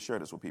need to be able to share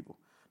this with people.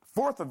 The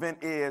fourth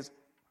event is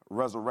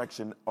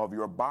resurrection of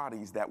your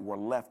bodies that were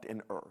left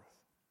in earth.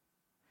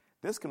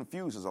 This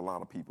confuses a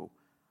lot of people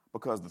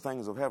because the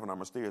things of heaven are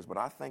mysterious, but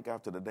I think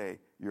after the day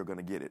you're going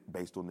to get it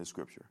based on this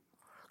scripture.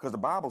 Because the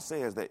Bible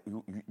says that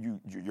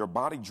your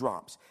body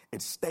drops.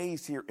 It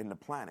stays here in the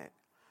planet,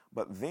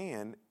 but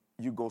then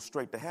you go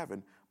straight to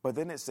heaven. But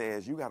then it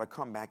says you got to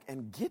come back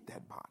and get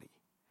that body.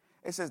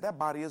 It says that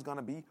body is going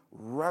to be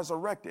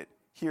resurrected.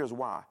 Here's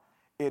why.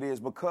 It is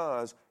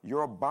because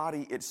your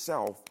body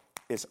itself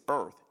is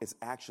earth. It's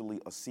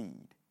actually a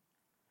seed.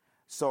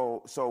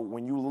 So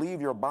when you leave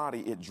your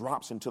body, it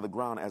drops into the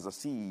ground as a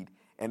seed,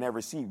 and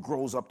every seed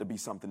grows up to be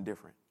something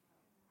different.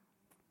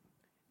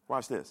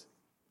 Watch this.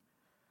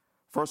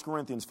 1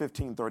 Corinthians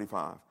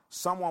 15:35.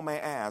 Someone may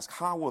ask,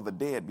 how will the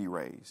dead be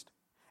raised?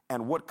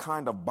 And what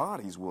kind of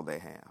bodies will they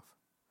have?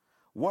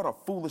 What a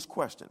foolish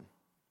question.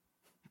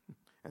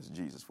 That's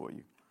Jesus for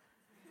you.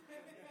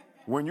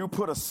 When you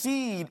put a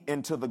seed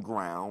into the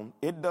ground,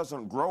 it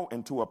doesn't grow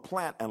into a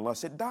plant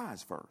unless it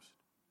dies first.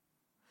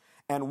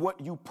 And what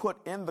you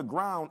put in the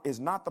ground is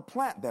not the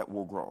plant that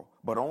will grow,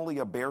 but only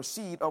a bare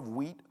seed of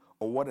wheat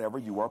or whatever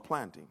you are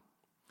planting.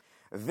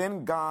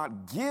 Then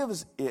God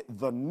gives it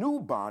the new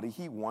body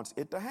he wants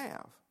it to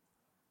have.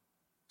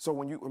 So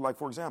when you, like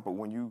for example,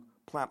 when you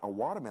plant a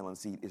watermelon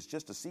seed, it's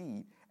just a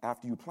seed.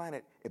 After you plant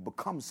it, it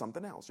becomes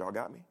something else. Y'all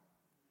got me?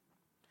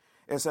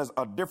 It says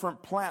a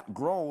different plant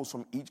grows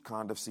from each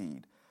kind of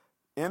seed.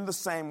 In the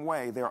same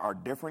way, there are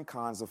different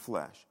kinds of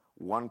flesh.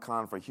 One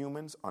kind for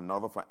humans,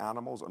 another for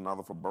animals,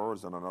 another for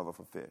birds, and another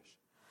for fish.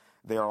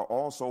 There are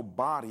also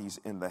bodies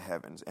in the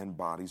heavens and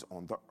bodies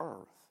on the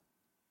earth.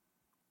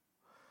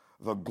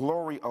 The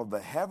glory of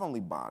the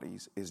heavenly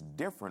bodies is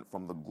different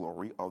from the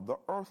glory of the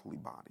earthly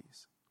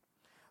bodies.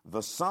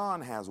 The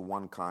sun has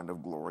one kind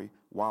of glory,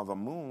 while the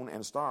moon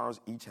and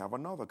stars each have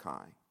another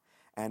kind.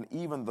 And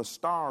even the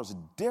stars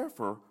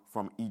differ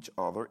from each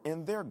other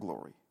in their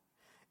glory.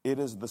 It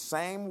is the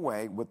same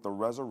way with the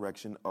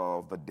resurrection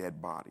of the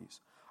dead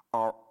bodies.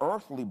 Our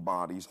earthly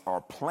bodies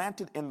are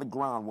planted in the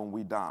ground when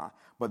we die,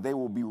 but they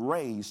will be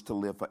raised to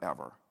live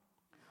forever.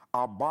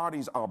 Our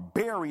bodies are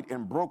buried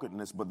in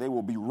brokenness, but they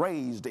will be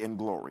raised in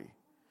glory.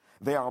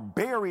 They are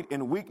buried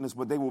in weakness,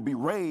 but they will be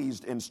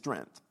raised in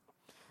strength.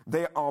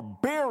 They are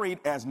buried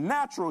as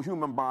natural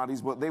human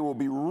bodies, but they will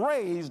be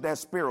raised as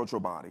spiritual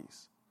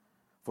bodies.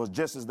 For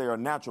just as they are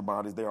natural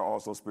bodies, they are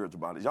also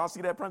spiritual bodies. Y'all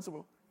see that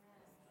principle?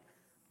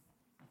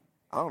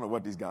 I don't know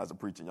what these guys are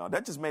preaching, y'all.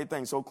 That just made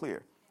things so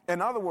clear.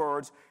 In other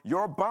words,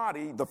 your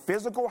body, the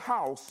physical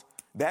house,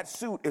 that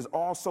suit is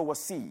also a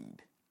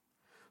seed.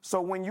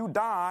 So when you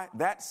die,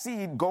 that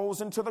seed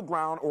goes into the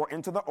ground or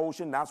into the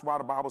ocean. That's why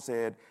the Bible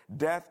said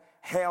death,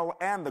 hell,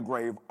 and the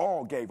grave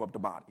all gave up the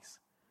bodies.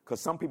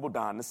 Because some people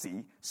die in the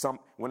sea.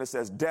 When it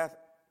says death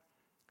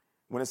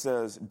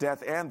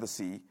and the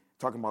sea,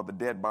 talking about the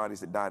dead bodies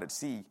that died at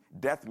sea,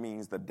 death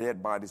means the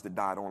dead bodies that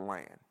died on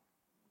land.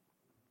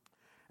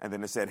 And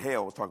then it said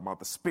hell was talking about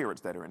the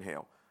spirits that are in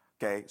hell.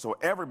 Okay, so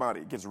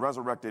everybody gets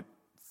resurrected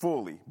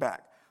fully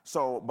back.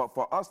 But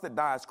for us that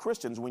die as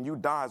Christians, when you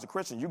die as a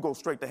Christian, you go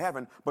straight to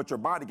heaven, but your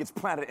body gets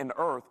planted in the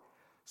earth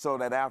so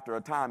that after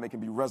a time it can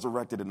be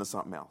resurrected into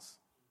something else.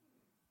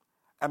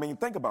 I mean,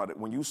 think about it.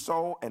 When you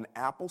sow an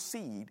apple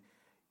seed,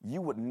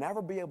 you would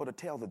never be able to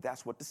tell that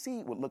that's what the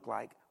seed would look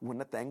like when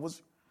the thing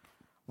was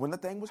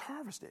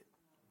harvested.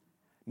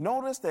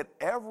 Notice that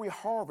every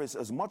harvest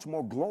is much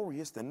more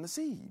glorious than the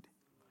seed.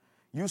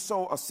 You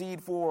sow a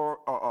seed for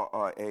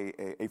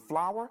a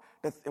flower,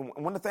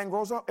 when the thing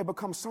grows up, it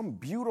becomes some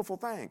beautiful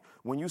thing.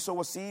 When you sow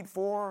a seed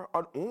for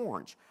an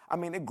orange, I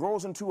mean, it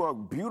grows into a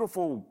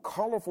beautiful,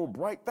 colorful,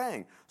 bright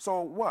thing.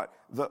 So what?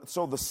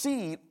 So the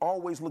seed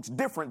always looks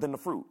different than the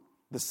fruit.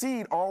 The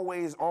seed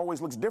always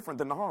looks different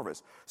than the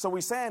harvest. So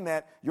we're saying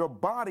that your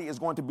body is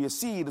going to be a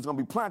seed. It's going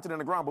to be planted in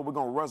the ground, but we're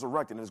going to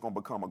resurrect it, and it's going to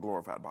become a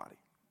glorified body.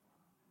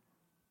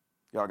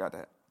 Y'all got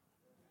that?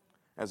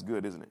 That's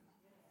good, isn't it?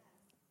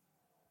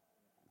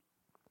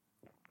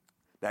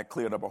 That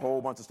cleared up a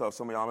whole bunch of stuff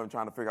some of y'all have been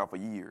trying to figure out for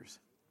years.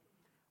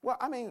 Well,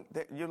 I mean,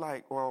 you're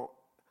like, well,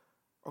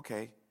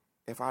 okay,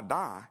 if I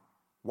die,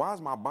 why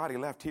is my body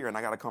left here and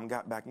I got to come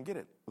back and get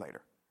it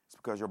later? It's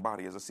because your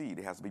body is a seed.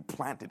 It has to be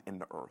planted in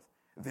the earth,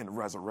 then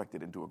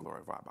resurrected into a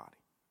glorified body.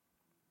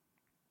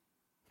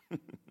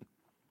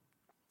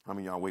 How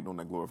many of y'all waiting on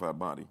that glorified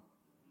body?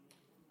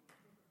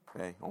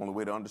 Okay, only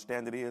way to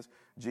understand it is,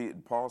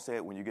 Paul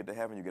said, when you get to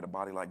heaven, you get a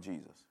body like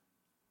Jesus.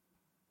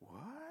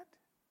 What?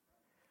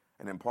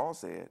 And then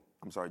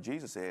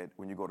Jesus said,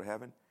 when you go to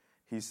heaven,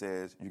 he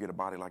says, you get a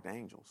body like the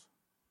angels.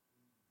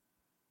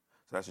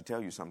 So that should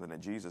tell you something,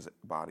 that Jesus'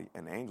 body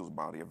and the angel's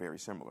body are very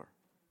similar.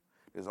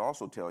 It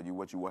also tell you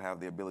what you will have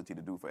the ability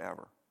to do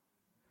forever.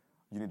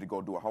 You need to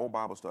go do a whole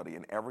Bible study,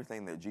 and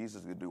everything that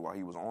Jesus could do while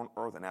he was on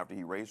earth and after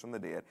he raised from the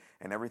dead,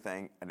 and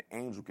everything an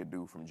angel could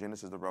do from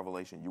Genesis to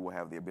Revelation, you will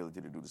have the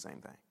ability to do the same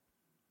thing.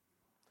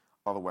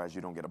 Otherwise,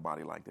 you don't get a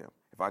body like them.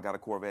 If I got a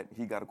Corvette,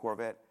 he got a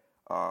Corvette,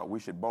 we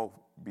should both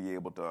be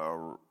able to,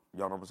 y'all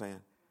know what I'm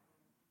saying?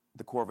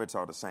 The Corvettes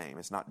are the same.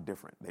 It's not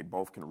different. They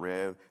both can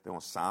rev. They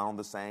don't sound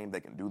the same. They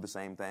can do the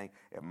same thing.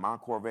 If my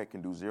Corvette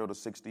can do 0 to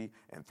 60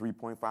 in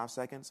 3.5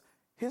 seconds,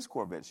 his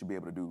Corvette should be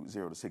able to do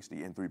 0 to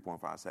 60 in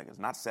 3.5 seconds,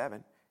 not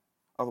 7.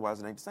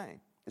 Otherwise, it ain't the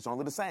same. It's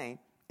only the same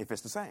if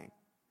it's the same.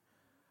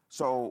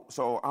 So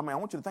I mean, I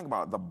want you to think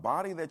about it. The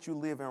body that you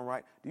live in,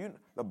 right?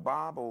 The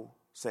Bible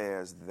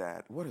says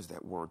that, what is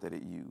that word that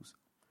it uses?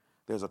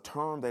 There's a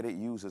term that it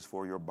uses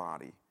for your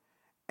body,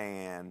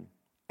 and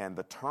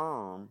the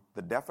term,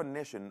 the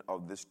definition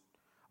of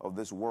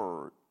this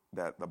word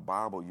that the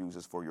Bible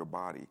uses for your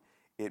body,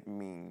 it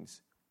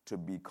means to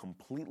be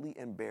completely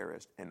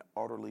embarrassed and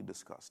utterly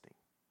disgusting.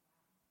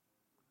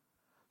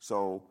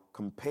 So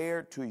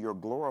compared to your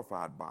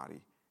glorified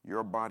body,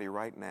 your body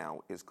right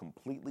now is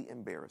completely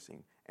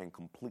embarrassing and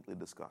completely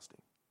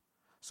disgusting.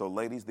 So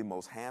ladies, the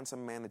most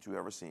handsome man that you've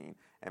ever seen,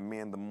 and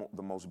men,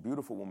 the most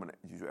beautiful woman that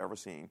you've ever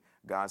seen,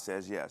 God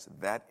says, yes,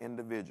 that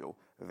individual,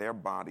 their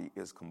body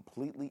is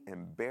completely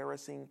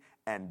embarrassing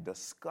and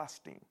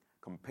disgusting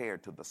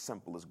compared to the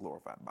simplest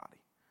glorified body.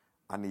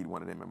 I need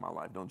one of them in my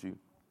life, don't you?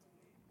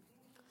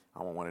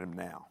 I want one of them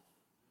now.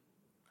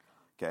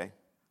 Okay?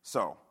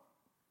 So,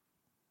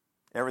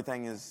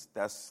 everything is,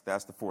 that's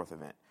the fourth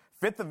event.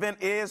 Fifth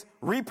event is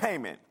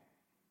repayment.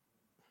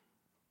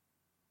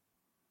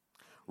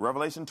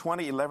 Revelation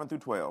 20, 11 through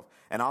 12.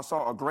 And I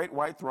saw a great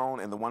white throne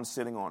and the one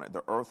sitting on it.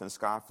 The earth and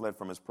sky fled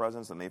from his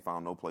presence, and they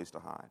found no place to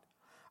hide.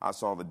 I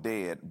saw the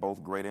dead,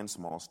 both great and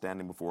small,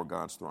 standing before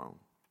God's throne.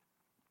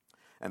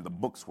 And the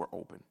books were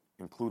opened,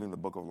 including the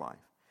book of life.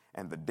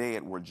 And the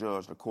dead were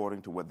judged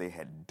according to what they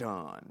had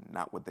done,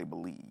 not what they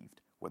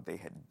believed, what they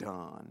had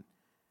done,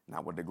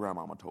 not what their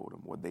grandmama told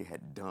them, what they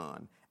had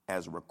done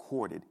as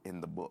recorded in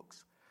the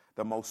books.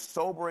 The most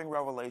sobering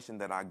revelation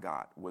that I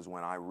got was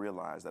when I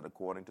realized that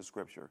according to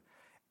Scripture,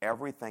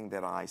 everything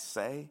that I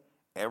say,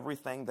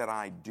 everything that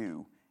I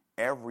do,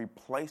 every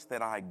place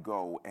that I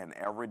go, and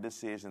every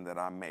decision that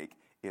I make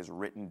is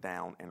written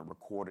down and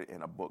recorded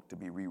in a book to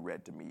be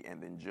reread to me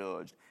and then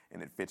judged,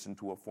 and it fits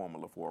into a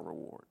formula for a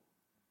reward.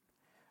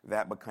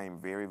 That became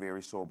very,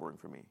 very sobering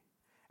for me.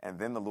 And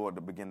then the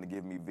Lord began to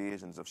give me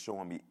visions of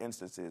showing me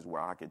instances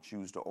where I could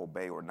choose to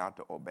obey or not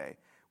to obey.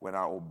 When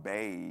I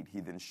obeyed, he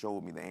then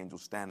showed me the angel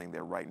standing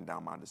there writing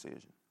down my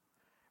decision.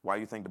 Why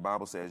do you think the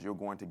Bible says you're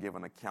going to give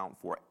an account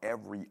for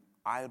every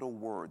idle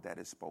word that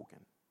is spoken?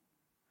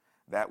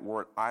 That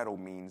word idle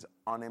means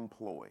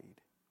unemployed.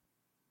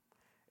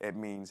 It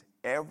means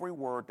every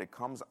word that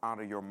comes out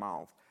of your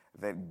mouth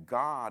that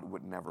God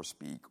would never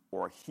speak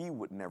or he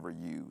would never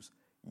use,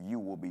 you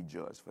will be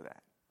judged for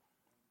that.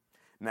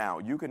 Now,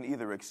 you can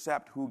either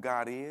accept who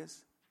God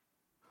is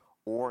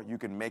or you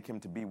can make him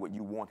to be what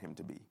you want him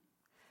to be.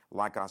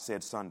 Like I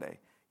said Sunday,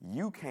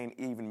 you can't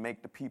even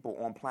make the people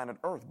on planet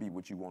Earth be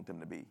what you want them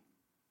to be.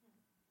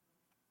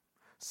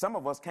 Some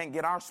of us can't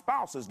get our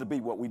spouses to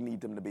be what we need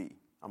them to be.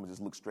 I'm going to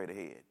just look straight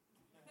ahead.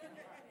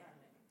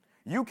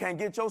 You can't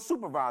get your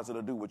supervisor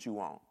to do what you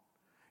want.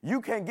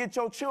 You can't get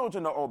your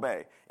children to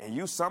obey. And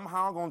you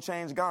somehow going to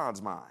change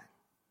God's mind.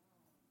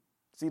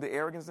 See the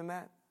arrogance in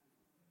that?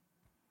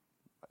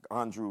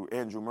 Andrew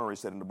Murray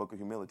said in the Book of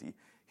Humility,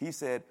 he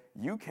said,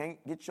 you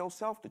can't get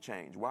yourself to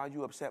change. Why are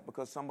you upset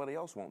because somebody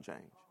else won't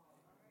change?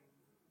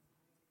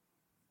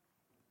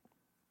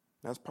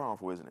 That's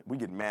powerful, isn't it? We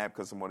get mad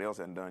because somebody else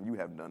hasn't done. You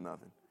haven't done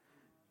nothing.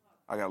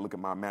 I got to look at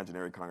my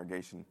imaginary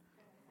congregation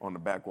on the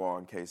back wall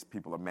in case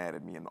people are mad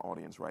at me in the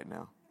audience right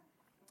now.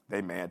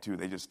 They mad too.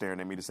 They just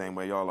staring at me the same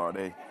way y'all are.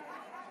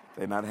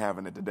 They're not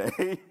having it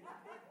today.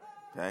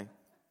 Okay?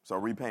 So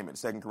repayment,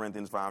 2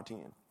 Corinthians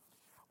 5:10.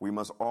 We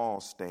must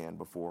all stand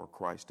before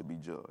Christ to be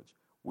judged.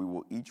 We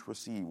will each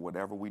receive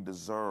whatever we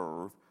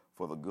deserve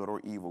for the good or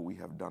evil we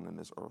have done in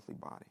this earthly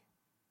body.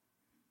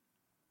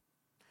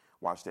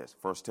 Watch this,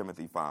 1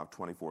 Timothy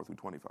 5:24 through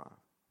 25.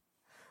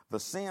 The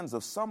sins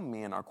of some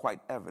men are quite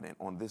evident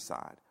on this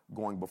side,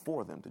 going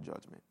before them to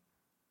judgment.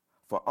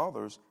 For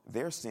others,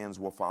 their sins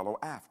will follow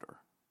after.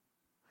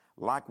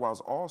 Likewise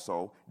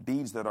also,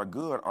 deeds that are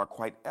good are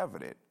quite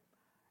evident,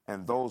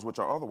 and those which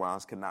are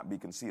otherwise cannot be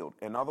concealed.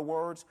 In other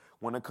words,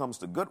 when it comes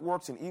to good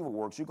works and evil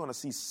works, you're going to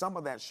see some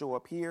of that show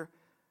up here.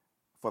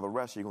 For the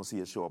rest, you're going to see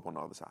it show up on the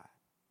other side.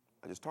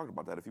 I just talked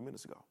about that a few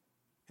minutes ago.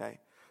 Okay?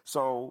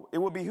 So it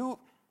would behoove.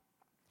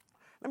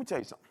 Let me tell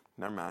you something.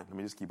 Never mind. Let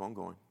me just keep on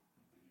going.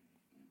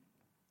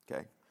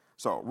 Okay?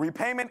 So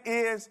repayment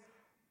is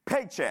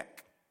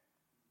paycheck.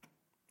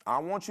 I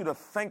want you to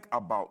think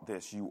about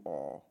this, you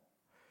all.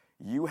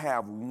 You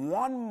have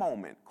one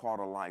moment called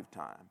a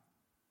lifetime.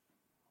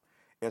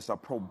 It's a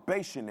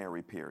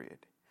probationary period.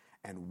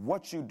 And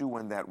what you do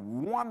in that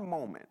one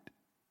moment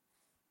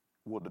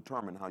will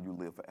determine how you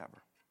live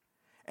forever.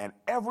 And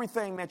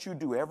everything that you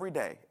do every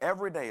day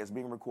is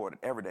being recorded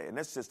every day. And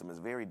this system is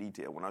very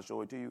detailed. When I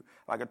show it to you,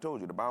 like I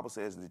told you, the Bible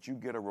says that you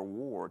get a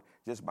reward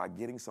just by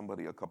getting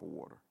somebody a cup of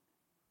water.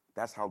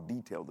 That's how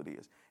detailed it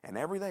is. And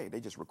every day, they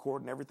just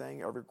recording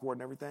everything.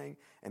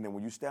 And then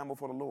when you stand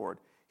before the Lord,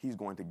 he's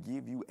going to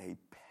give you a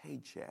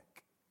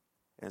paycheck.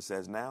 And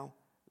says, now,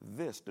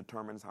 this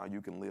determines how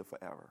you can live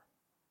forever.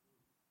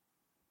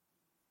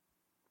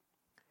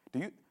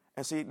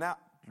 And see, now,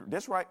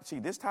 this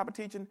type of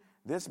teaching,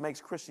 this makes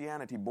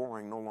Christianity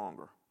boring no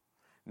longer.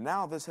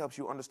 Now this helps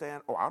you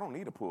understand, I don't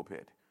need a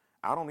pulpit.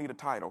 I don't need a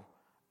title.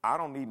 I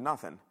don't need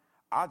nothing.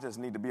 I just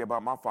need to be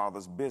about my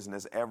Father's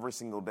business every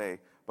single day,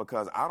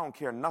 because I don't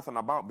care nothing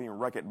about being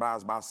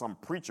recognized by some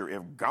preacher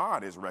if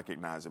God is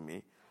recognizing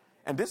me.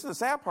 And this is the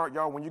sad part,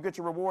 y'all. When you get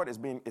your reward, it's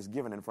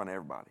given in front of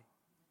everybody.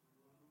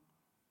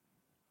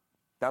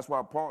 That's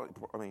why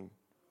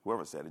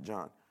whoever said it,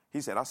 John, he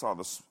said, I saw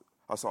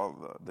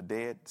the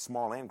dead,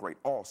 small and great,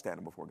 all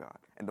standing before God,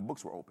 and the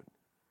books were open.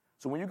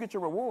 So when you get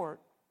your reward,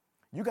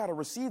 you got to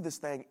receive this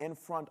thing in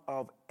front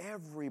of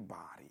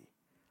everybody.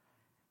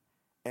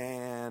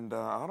 And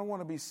I don't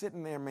want to be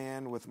sitting there,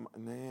 man,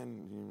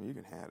 you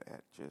can have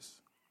that,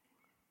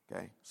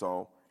 okay?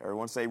 So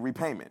everyone say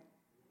repayment.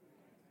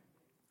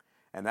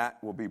 And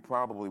that will be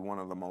probably one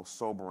of the most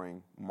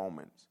sobering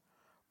moments,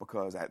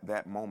 because at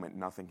that moment,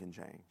 nothing can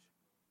change.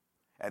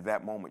 At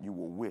that moment, you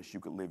will wish you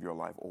could live your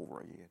life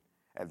over again.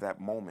 At that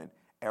moment,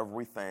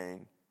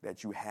 everything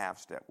that you have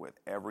stepped with,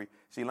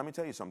 see, let me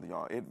tell you something,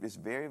 y'all. It's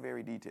very,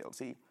 very detailed.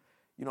 See,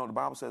 the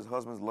Bible says,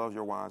 husbands, love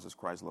your wives as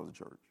Christ loves the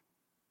church.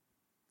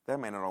 That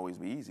may not always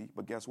be easy,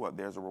 but guess what?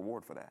 There's a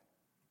reward for that.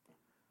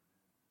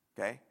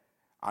 Okay?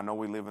 I know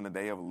we live in the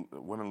day of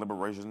women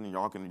liberation, and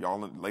y'all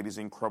ladies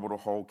incredible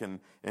Hulk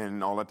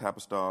and all that type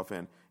of stuff.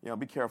 And,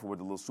 be careful with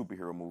the little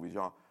superhero movies,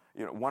 y'all.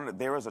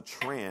 There is a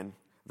trend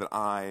that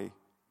I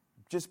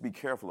just be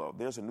careful of.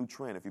 There's a new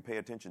trend, if you pay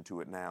attention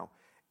to it now,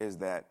 is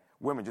that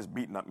women just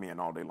beating up men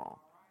all day long.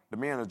 The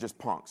men are just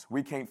punks.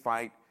 We can't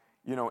fight.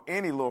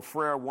 Any little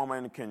frail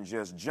woman can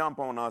just jump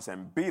on us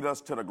and beat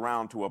us to the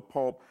ground to a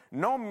pulp.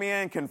 No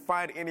men can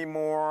fight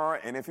anymore.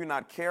 And if you're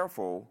not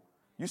careful,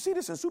 you see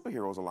this in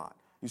superheroes a lot.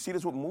 You see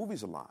this with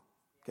movies a lot.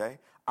 Okay?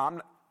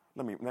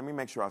 Let me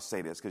make sure I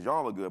say this, because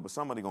y'all are good, but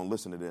somebody going to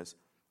listen to this.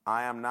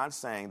 I am not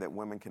saying that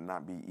women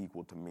cannot be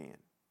equal to men.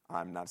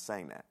 I'm not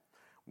saying that.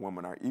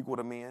 Women are equal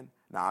to men.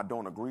 Now, I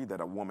don't agree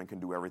that a woman can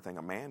do everything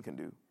a man can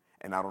do.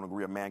 And I don't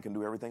agree a man can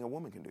do everything a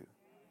woman can do.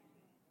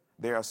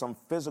 There are some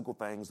physical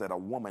things that a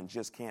woman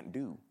just can't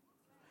do.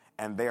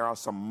 And there are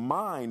some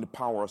mind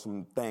power,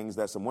 some things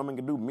that some women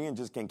can do, men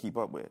just can't keep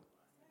up with.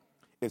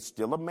 It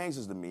still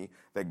amazes to me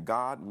that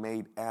God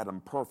made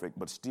Adam perfect,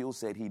 but still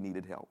said he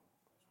needed help.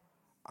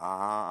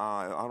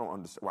 I don't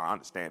understand. Well, I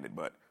understand it,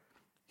 but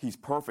he's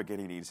perfect and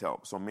he needs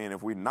help. So, men,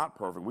 if we're not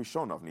perfect, we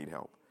sure enough need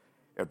help.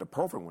 If the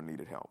perfect one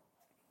needed help.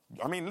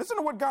 Listen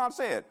to what God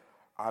said.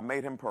 I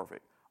made him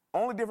perfect.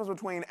 Only difference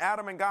between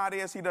Adam and God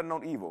is he doesn't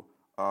know evil.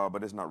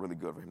 But it's not really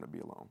good for him to be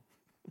alone.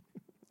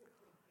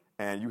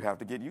 And you have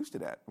to get used to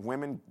that.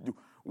 Women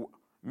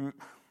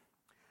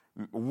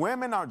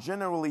are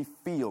generally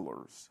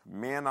feelers.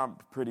 Men are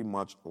pretty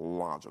much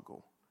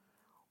logical.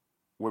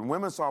 When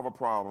women solve a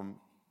problem,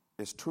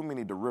 it's too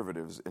many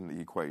derivatives in the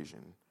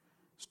equation.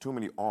 It's too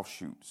many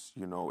offshoots,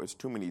 it's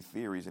too many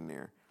theories in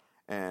there.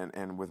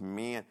 And with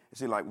men,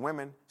 like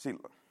women, if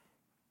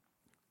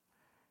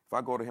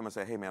I go to him and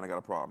say, hey, man, I got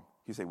a problem.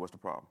 He say, what's the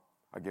problem?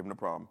 I give him the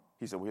problem.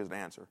 He said, well, here's the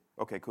answer.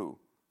 Okay, cool.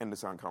 End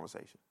the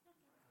conversation.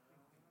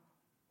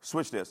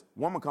 Switch this.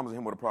 Woman comes to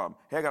him with a problem.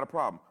 Hey, I got a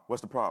problem.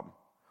 What's the problem?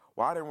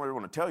 Well, I didn't really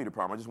want to tell you the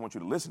problem. I just want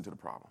you to listen to the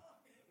problem.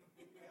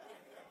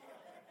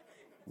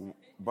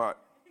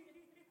 But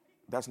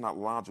that's not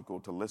logical,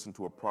 to listen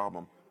to a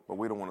problem, but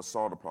we don't want to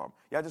solve the problem.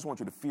 Yeah, I just want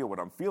you to feel what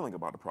I'm feeling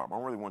about the problem. I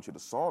don't really want you to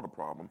solve the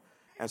problem.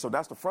 And so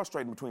that's the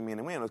frustrating between men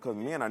and women, because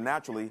men are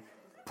naturally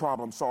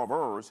problem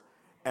solvers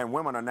and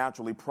women are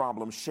naturally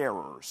problem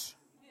sharers.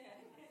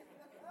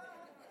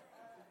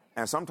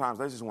 And sometimes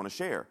they just want to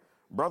share.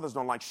 Brothers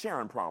don't like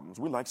sharing problems.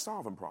 We like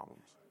solving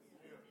problems.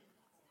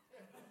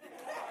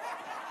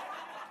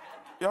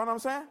 You know what I'm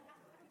saying?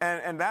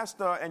 And that's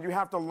and you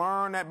have to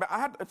learn that. But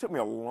it took me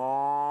a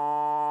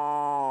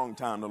long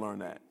time to learn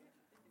that.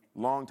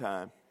 Long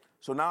time.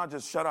 So now I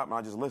just shut up and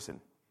I just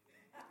listen.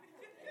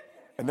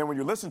 And then when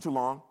you listen too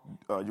long,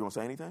 you want to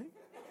say anything?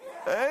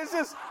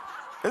 It's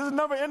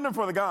never ending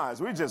for the guys.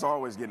 We just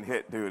always getting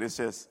hit, dude.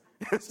 Because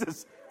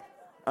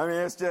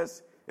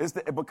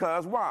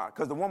why?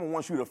 Because the woman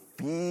wants you to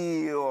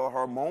feel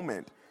her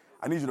moment.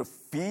 I need you to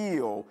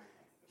feel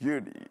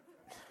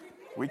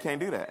we can't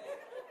do that.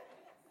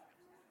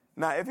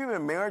 Now, if you've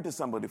been married to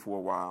somebody for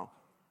a while,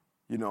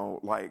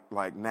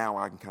 like now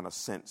I can kind of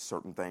sense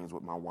certain things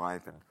with my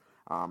wife, and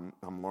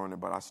I'm learning,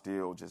 but I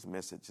still just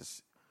miss it.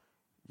 Just,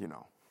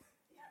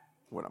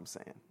 what I'm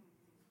saying.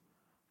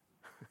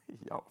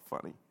 Y'all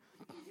funny.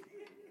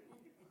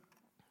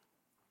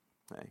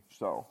 Hey,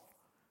 so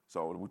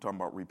we're talking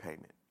about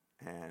repayment,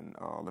 and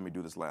let me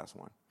do this last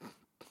one.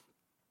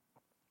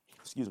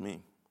 Excuse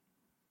me.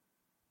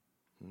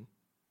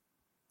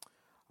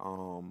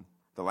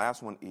 The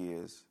last one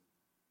is,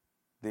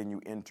 then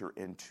you enter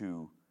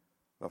into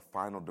the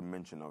final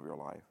dimension of your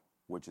life,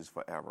 which is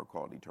forever,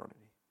 called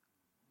eternity.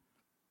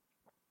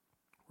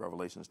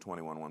 Revelations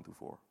 21, 1 through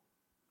 4.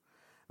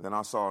 Then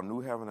I saw a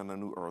new heaven and a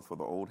new earth, for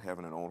the old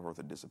heaven and old earth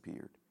had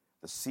disappeared.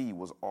 The sea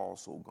was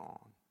also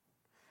gone.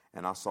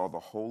 And I saw the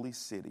holy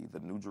city, the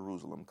new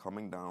Jerusalem,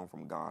 coming down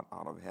from God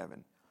out of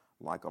heaven,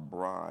 like a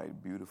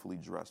bride beautifully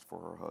dressed for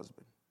her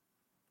husband.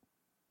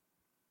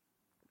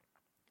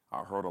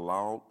 I heard a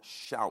loud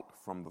shout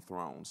from the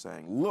throne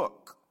saying,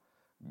 "Look,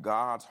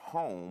 God's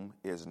home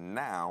is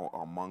now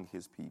among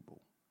his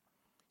people.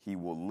 He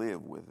will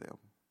live with them,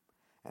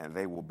 and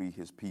they will be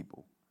his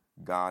people.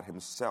 God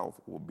himself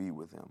will be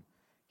with them.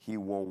 He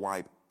will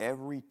wipe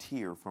every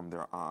tear from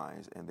their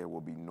eyes, and there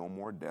will be no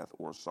more death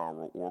or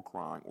sorrow or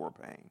crying or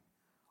pain.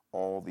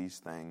 All these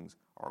things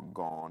are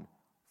gone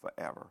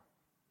forever."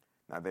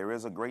 Now, there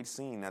is a great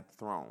scene at the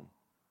throne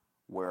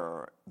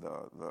where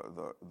the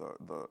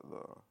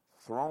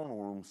throne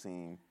room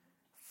scene,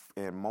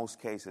 in most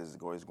cases,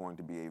 is going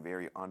to be a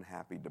very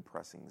unhappy,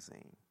 depressing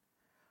scene,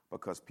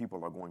 because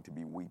people are going to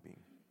be weeping.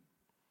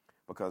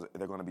 Because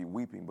they're going to be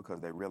weeping because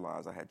they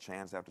realize I had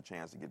chance after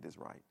chance to get this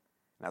right.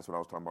 And that's what I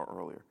was talking about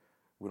earlier.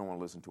 We don't want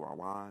to listen to our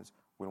wives.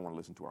 We don't want to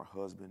listen to our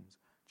husbands.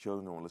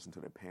 Children don't want to listen to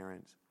their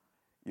parents.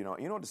 You know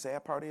what the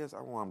sad part is?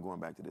 I'm going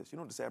back to this. You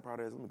know what the sad part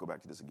is? Let me go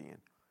back to this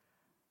again.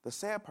 The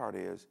sad part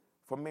is,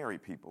 for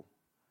married people,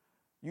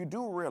 you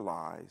do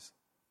realize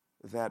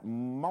that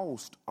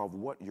most of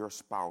what your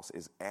spouse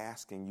is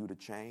asking you to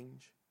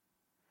change,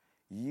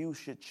 you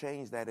should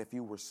change that if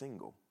you were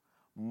single.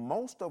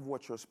 Most of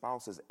what your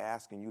spouse is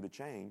asking you to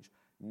change,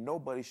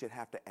 nobody should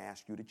have to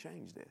ask you to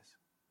change this.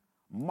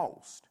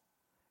 Most.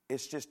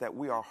 It's just that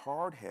we are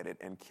hard-headed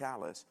and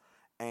callous,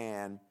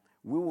 and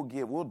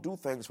we'll do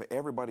things for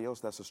everybody else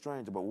that's a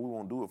stranger, but we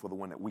won't do it for the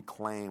one that we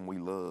claim we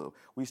love.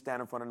 We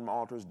stand in front of them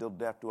altars, till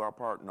death do our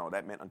part. No,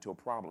 that meant until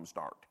problems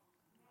start.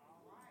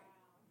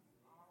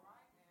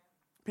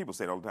 People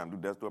say it all the time, do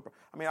death do our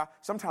part.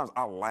 Sometimes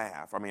I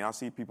laugh. I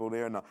see people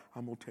there, and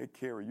I'm going to take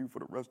care of you for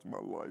the rest of my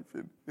life,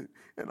 and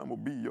I'm going to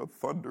be your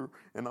thunder,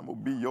 and I'm going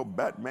to be your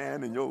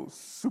Batman and your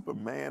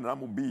Superman, and I'm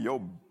going to be your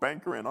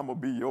banker, and I'm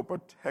going to be your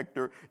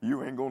protector.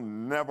 You ain't going to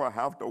never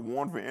have to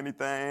want for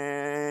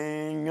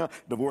anything.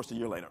 Divorced a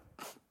year later.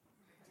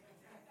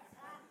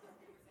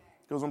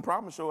 Because when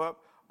problems show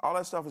up, all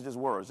that stuff is just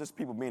words, just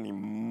people being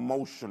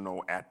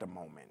emotional at the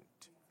moment.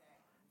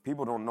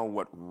 People don't know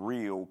what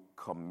real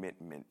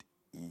commitment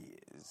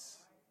is.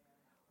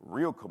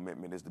 Real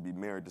commitment is to be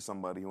married to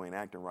somebody who ain't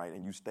acting right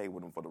and you stay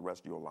with them for the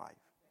rest of your life.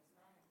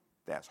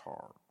 That's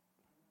hard.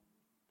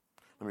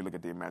 Let me look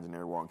at the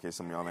imaginary wall in case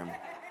some of y'all I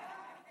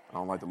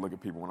don't like to look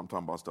at people when I'm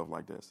talking about stuff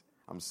like this.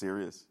 I'm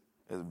serious.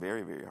 It's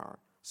very, very hard.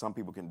 Some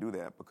people can do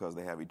that because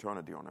they have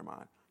eternity on their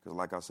mind. Because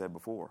like I said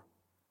before,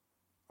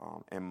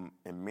 in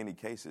many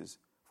cases,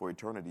 for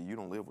eternity, you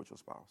don't live with your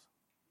spouse.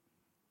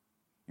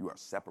 You are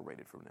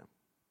separated from them.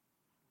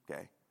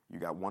 Okay? You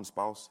got one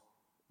spouse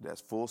that's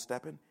full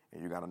stepping,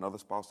 and you got another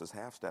spouse that's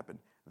half stepping.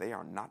 They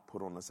are not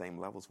put on the same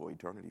levels for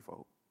eternity,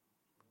 folk.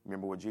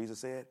 Remember what Jesus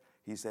said?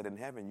 He said, in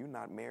heaven, you're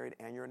not married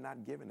and you're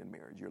not given in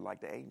marriage. You're like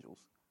the angels.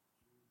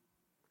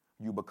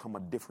 You become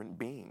a different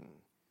being.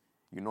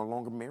 You're no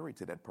longer married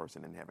to that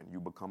person in heaven. You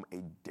become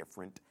a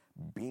different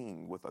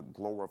being with a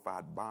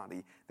glorified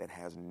body that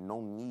has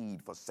no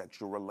need for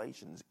sexual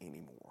relations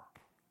anymore.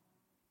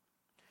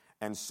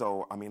 And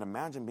so,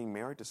 imagine being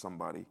married to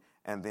somebody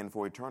and then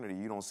for eternity,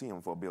 you don't see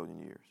them for 1 billion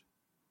years.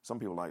 Some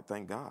people are like,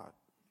 thank God.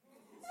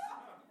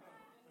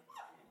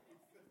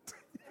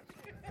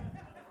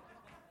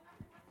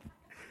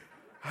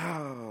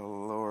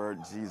 Oh, Lord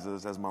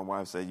Jesus, as my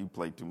wife said, you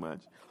play too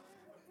much.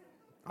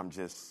 I'm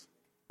just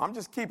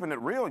keeping it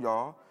real,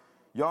 y'all.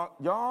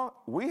 Y'all,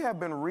 we have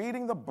been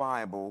reading the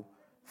Bible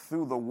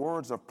through the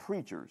words of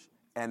preachers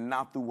and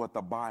not through what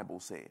the Bible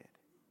said.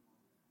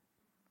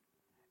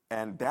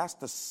 And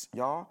that's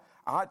y'all,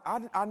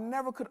 I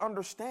never could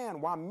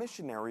understand why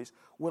missionaries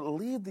would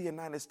leave the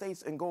United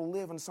States and go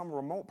live in some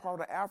remote part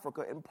of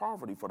Africa in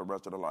poverty for the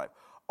rest of their life.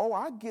 Oh,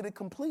 I get it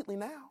completely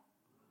now.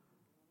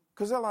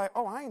 Because they're like,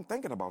 oh, I ain't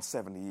thinking about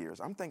 70 years.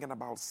 I'm thinking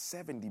about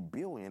 70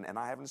 billion, and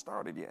I haven't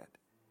started yet.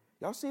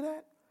 Y'all see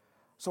that?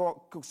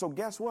 So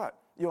guess what?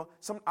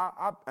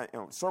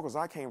 Circles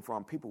I came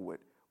from, people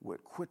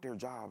would quit their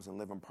jobs and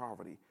live in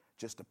poverty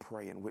just to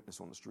pray and witness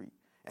on the street.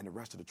 And the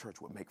rest of the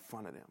church would make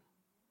fun of them.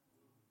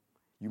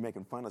 You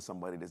making fun of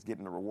somebody that's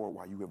getting a reward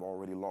while you have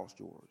already lost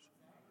yours.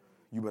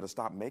 You better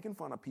stop making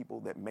fun of people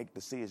that make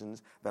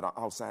decisions that are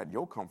outside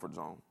your comfort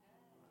zone.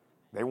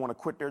 They want to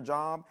quit their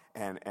job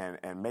and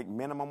make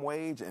minimum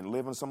wage and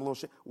live in some little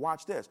shit.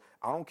 Watch this.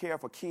 I don't care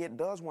if a kid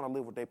does want to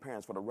live with their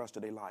parents for the rest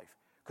of their life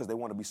because they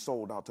want to be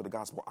sold out to the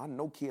gospel. I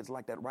know kids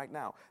like that right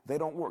now. They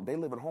don't work. They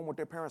live at home with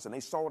their parents and they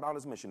sold out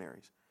as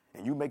missionaries.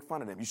 And you make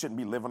fun of them. You shouldn't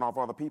be living off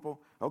other people.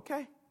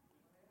 Okay.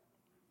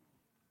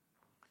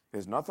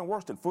 There's nothing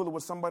worse than fooling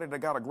with somebody that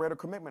got a greater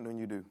commitment than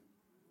you do.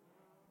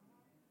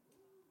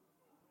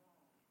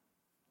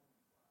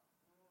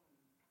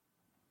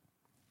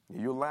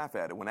 You'll laugh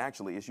at it when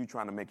actually it's you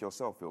trying to make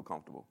yourself feel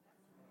comfortable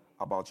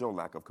about your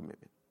lack of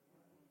commitment.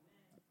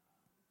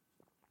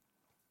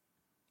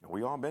 And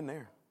we all been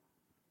there.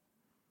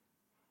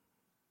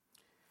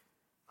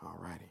 All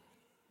righty.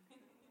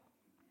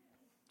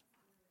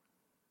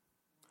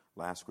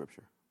 Last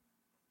scripture.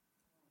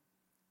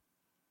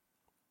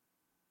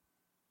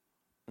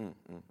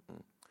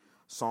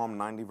 Psalm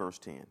 90, verse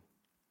 10.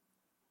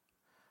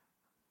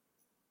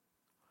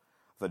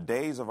 The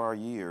days of our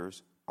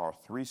years are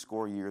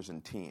 80 years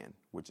and 10,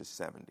 which is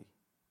 70.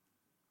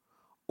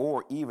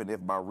 Or even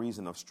if by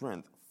reason of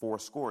strength,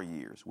 80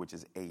 years, which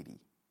is 80.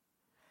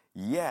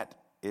 Yet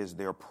is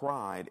there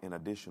pride in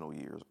additional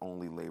years,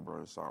 only labor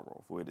and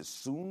sorrow, for it is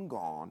soon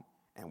gone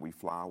and we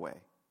fly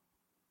away.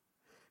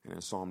 And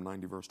in Psalm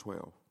 90, verse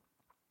 12.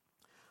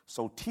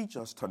 So teach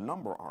us to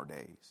number our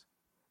days,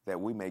 that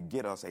we may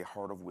get us a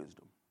heart of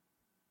wisdom.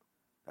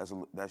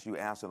 That's you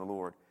asking the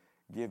Lord,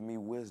 give me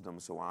wisdom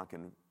so I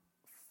can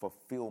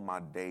fulfill my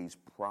days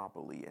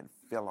properly and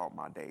fill out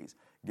my days.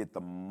 Get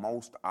the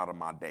most out of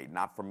my day,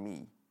 not for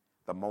me,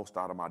 the most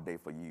out of my day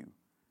for you.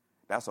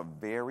 That's a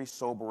very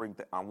sobering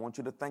thing. I want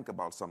you to think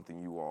about something,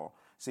 you all.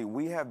 See,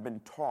 we have been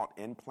taught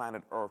in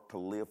planet Earth to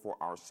live for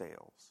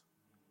ourselves.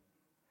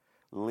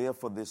 Live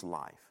for this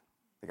life.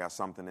 They got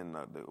something in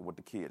with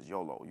the kids,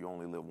 YOLO, you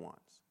only live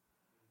once.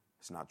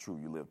 It's not true,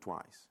 you live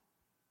twice.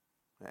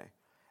 Okay?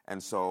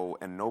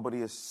 And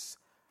nobody is,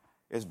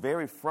 it's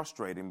very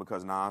frustrating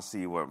because now I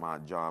see what my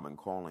job and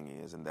calling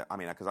is. And that,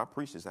 because I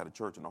preached this at a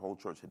church and the whole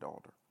church hit the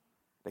altar.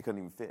 They couldn't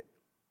even fit.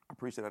 I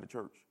preached it at a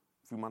church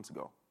a few months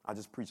ago. I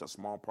just preached a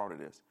small part of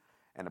this.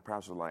 And the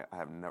pastor was like,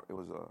 it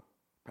was a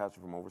pastor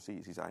from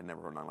overseas. He said, I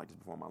never heard nothing like this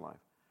before in my life.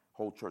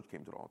 Whole church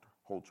came to the altar,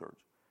 whole church.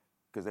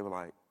 Because they were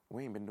like,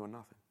 we ain't been doing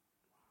nothing.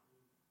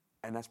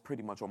 And that's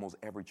pretty much almost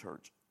every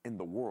church in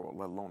the world,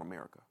 let alone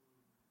America.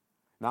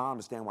 Now I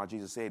understand why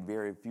Jesus said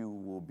very few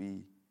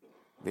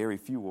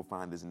will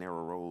find this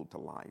narrow road to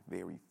life.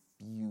 Very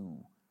few.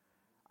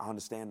 I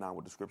understand now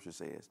what the scripture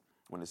says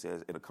when it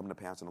says it'll come to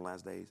pass in the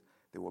last days,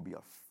 there will be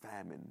a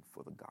famine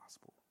for the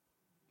gospel,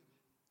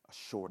 a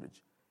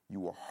shortage. You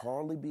will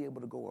hardly be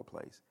able to go a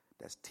place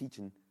that's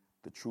teaching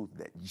the truth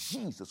that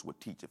Jesus would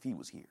teach if he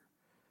was here.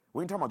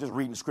 We ain't talking about just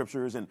reading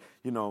scriptures and,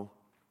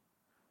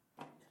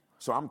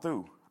 so I'm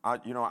through. I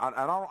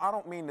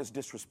don't mean this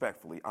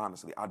disrespectfully,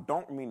 honestly. I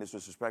don't mean this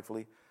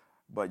disrespectfully,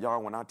 but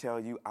y'all, when I tell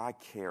you, I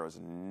care as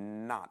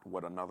not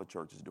what another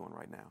church is doing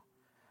right now.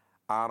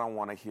 I don't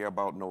want to hear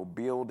about no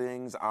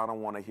buildings. I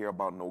don't want to hear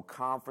about no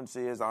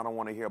conferences. I don't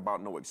want to hear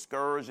about no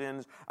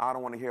excursions. I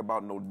don't want to hear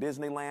about no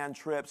Disneyland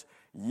trips.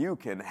 You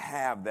can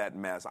have that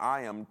mess.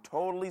 I am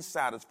totally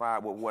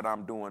satisfied with what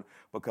I'm doing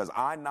because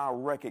I now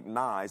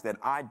recognize that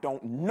I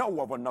don't know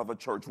of another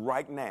church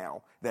right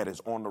now that is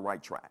on the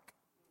right track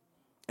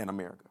in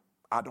America.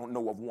 I don't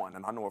know of one,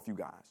 and I know a few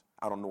guys.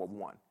 I don't know of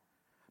one.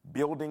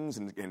 Buildings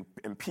and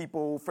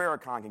people,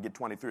 Farrakhan can get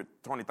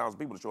 20,000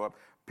 people to show up.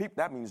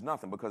 That means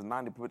nothing because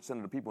 90%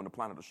 of the people on the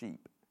planet are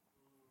sheep.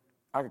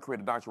 I could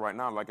create a doctrine right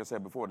now, like I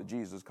said before, that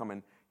Jesus is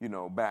coming,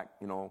 back,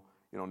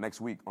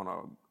 next week on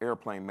an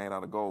airplane made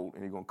out of gold,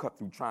 and he's going to cut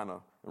through China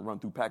and run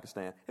through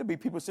Pakistan. There'll be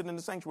people sitting in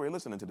the sanctuary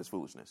listening to this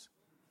foolishness.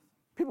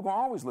 People going to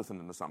always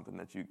listen to something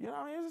that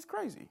it's just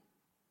crazy.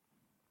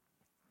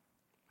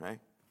 Okay?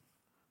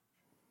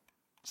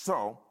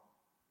 So,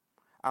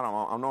 I don't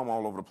know. I know I'm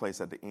all over the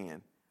place at the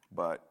end,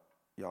 but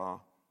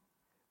y'all,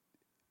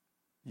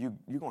 you're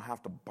going to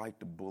have to bite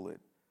the bullet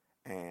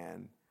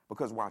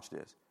because watch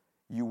this.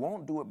 You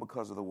won't do it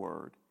because of the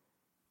word,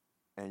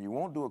 and you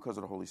won't do it because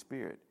of the Holy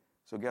Spirit.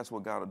 So guess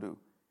what God will do?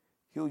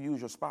 He'll use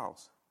your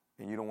spouse,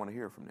 and you don't want to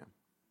hear from them.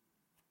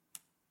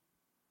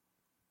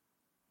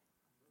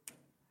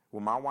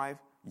 Well, my wife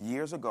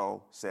years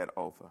ago said,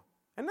 Oprah,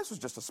 and this was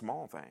just a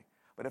small thing,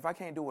 but if I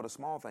can't do it a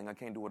small thing, I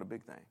can't do it a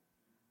big thing.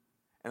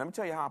 And let me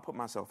tell you how I put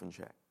myself in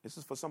check. This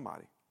is for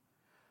somebody.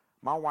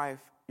 My wife,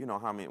 when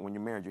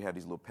you're married, you have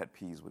these little pet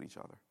peeves with each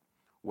other.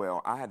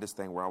 Well, I had this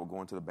thing where I would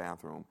go into the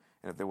bathroom,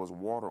 and if there was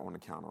water on the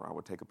counter, I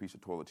would take a piece of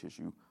toilet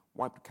tissue,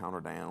 wipe the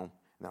counter down, and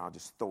then I'll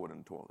just throw it in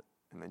the toilet,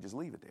 and then just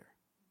leave it there.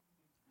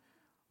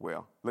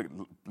 Well, look,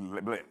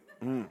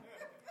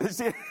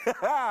 it's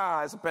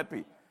a pet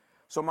peeve.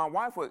 So my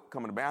wife would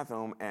come in the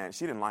bathroom, and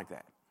she didn't like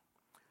that.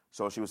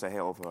 So she would say, hey,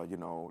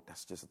 Oprah,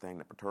 that's just a thing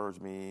that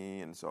perturbs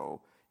me, and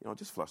so,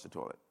 just flush the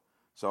toilet.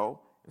 So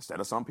instead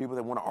of some people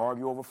that want to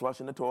argue over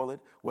flushing the toilet,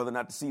 whether or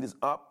not the seat is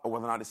up or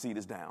whether or not the seat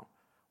is down,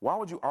 why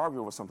would you argue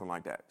over something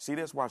like that? See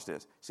this? Watch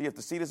this. See, if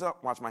the seat is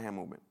up, watch my hand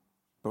movement.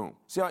 Boom.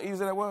 See how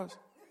easy that was?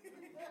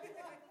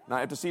 Now,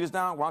 if the seat is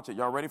down, watch it.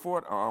 Y'all ready for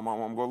it? I'm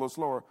going to go a little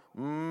slower.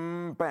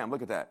 Bam,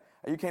 look at that.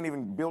 You can't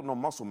even build no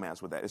muscle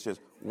mass with that. It's just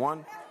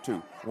 1,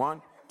 2,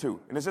 1, 2.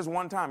 And it's just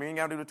one time. You ain't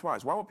got to do it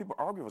twice. Why would people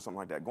argue over something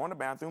like that? Go in the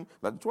bathroom,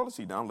 let the toilet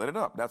seat down, let it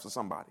up. That's for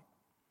somebody.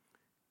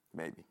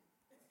 Maybe.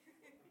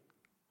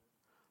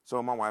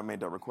 So my wife made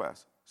that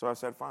request. So I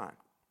said, fine.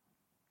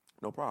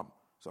 No problem.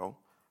 So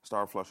I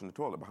started flushing the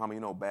toilet. But how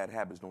many know bad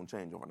habits don't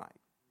change overnight?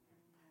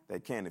 They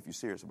can if you're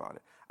serious about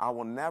it. I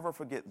will never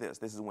forget this.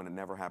 This is when it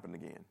never happened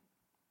again.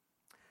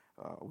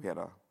 We had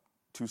a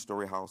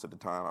 2-story house at the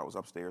time. I was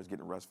upstairs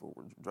getting dressed for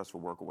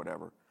work or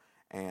whatever.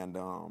 And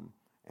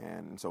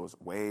so it's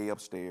way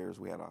upstairs.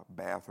 We had a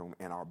bathroom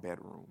in our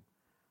bedroom.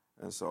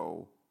 And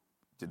so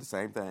did the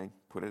same thing,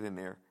 put it in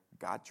there,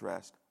 got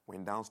dressed,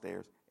 went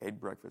downstairs,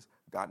 ate breakfast,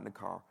 got in the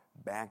car,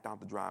 backed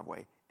out the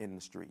driveway in the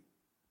street.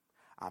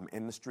 I'm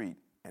in the street,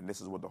 and this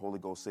is what the Holy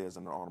Ghost says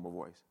in an audible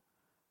voice.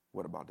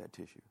 What about that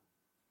tissue?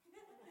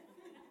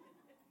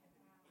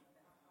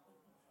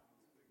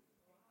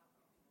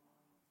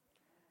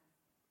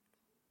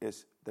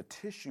 The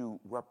tissue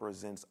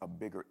represents a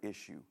bigger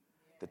issue.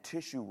 The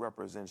tissue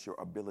represents your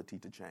ability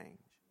to change.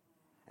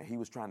 And he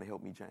was trying to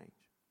help me change.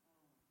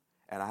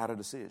 And I had a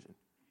decision.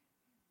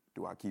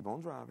 Do I keep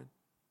on driving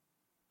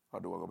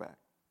or do I go back?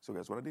 So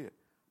guess what I did?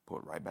 Put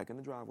it right back in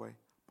the driveway,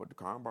 put the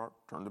car in park,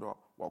 turned it off,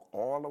 walked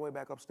all the way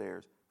back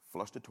upstairs,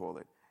 flushed the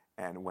toilet.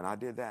 And when I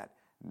did that,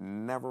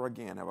 never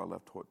again have I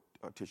left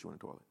tissue in the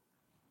toilet.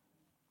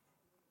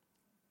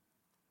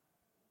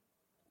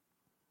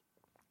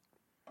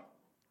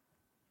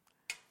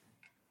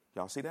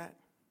 Y'all see that?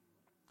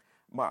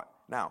 But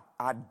now,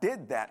 I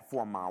did that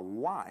for my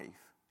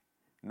wife,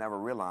 never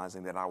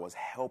realizing that I was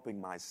helping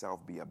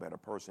myself be a better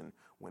person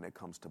when it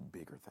comes to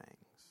bigger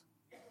things.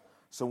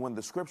 So when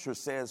the scripture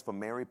says for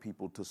married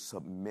people to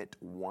submit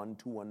one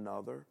to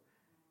another,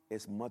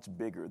 it's much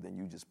bigger than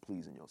you just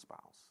pleasing your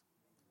spouse.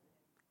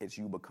 It's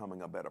you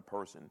becoming a better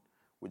person,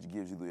 which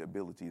gives you the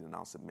ability to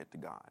now submit to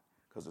God.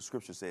 Because the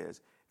scripture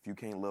says, if you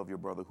can't love your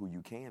brother who you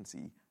can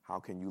see, how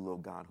can you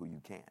love God who you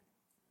can't?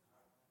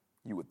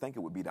 You would think it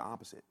would be the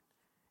opposite.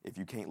 If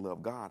you can't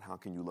love God, how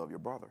can you love your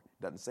brother?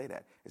 It doesn't say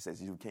that. It says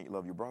if you can't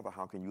love your brother,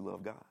 how can you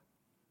love God?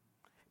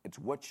 It's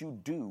what you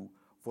do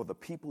for the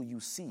people you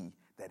see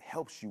that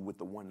helps you with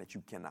the one that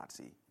you cannot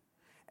see.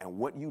 And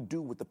what you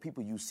do with the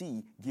people you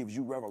see gives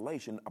you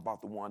revelation about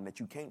the one that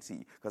you can't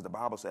see. Because the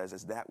Bible says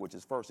it's that which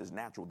is first is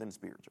natural, then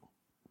spiritual.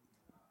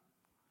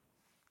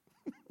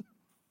 I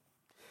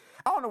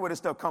don't know where this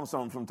stuff comes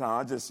from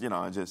time. Did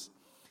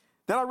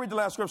I read the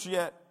last scripture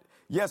yet?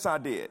 Yes, I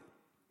did.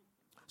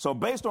 So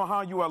based on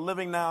how you are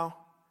living now,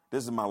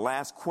 this is my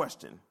last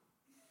question.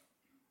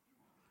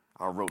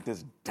 I wrote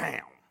this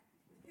down.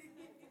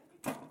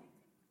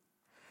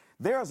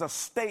 There's a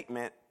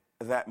statement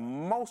that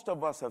most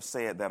of us have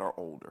said that are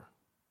older.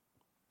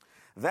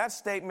 That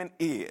statement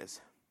is,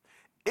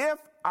 if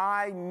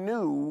I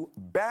knew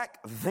back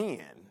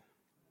then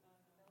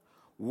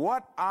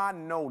what I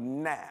know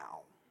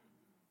now,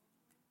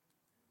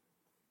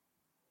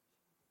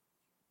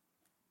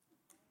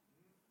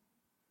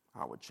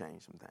 I would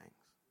change some things.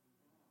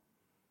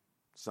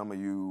 Some of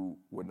you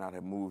would not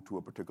have moved to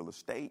a particular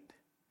state.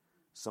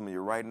 Some of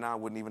you right now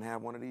wouldn't even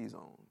have one of these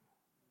on.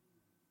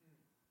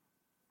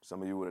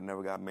 Some of you would have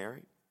never got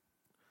married.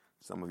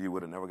 Some of you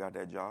would have never got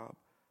that job.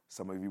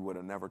 Some of you would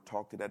have never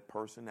talked to that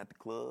person at the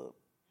club.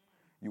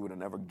 You would have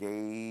never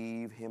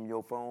gave him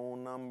your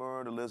phone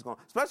number. The list goes,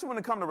 especially when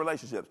it comes to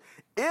relationships.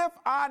 If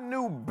I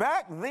knew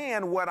back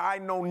then what I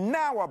know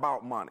now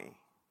about money.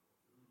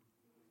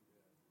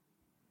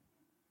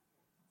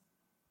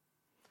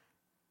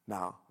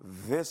 Now,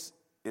 this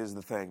is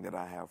the thing that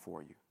I have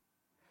for you.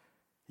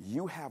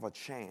 You have a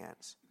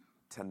chance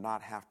to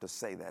not have to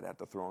say that at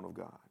the throne of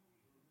God.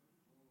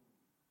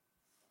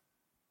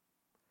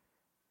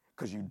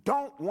 Because you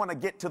don't want to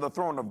get to the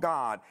throne of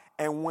God,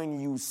 and when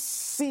you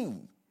see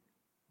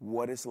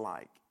what it's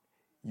like,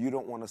 you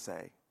don't want to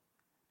say,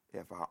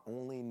 if I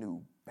only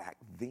knew back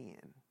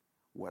then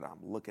what I'm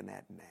looking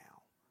at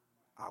now,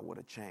 I would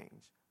have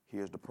changed.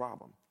 Here's the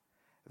problem.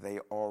 They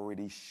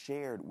already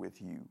shared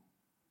with you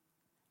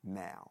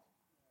now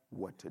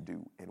what to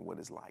do and what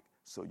it's like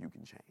so you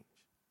can change.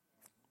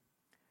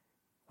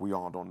 We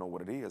all don't know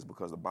what it is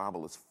because the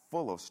Bible is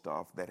full of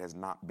stuff that has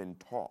not been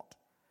taught.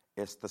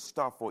 It's the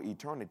stuff for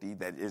eternity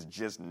that is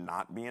just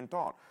not being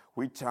taught.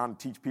 We trying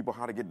to teach people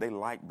how to get their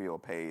light bill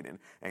paid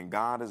and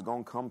God is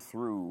going to come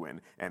through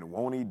and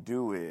won't he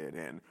do it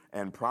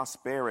and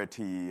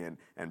prosperity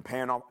and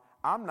paying off.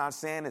 I'm not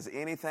saying there's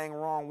anything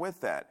wrong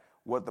with that.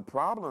 What the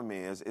problem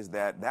is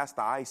that that's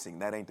the icing.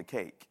 That ain't the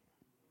cake.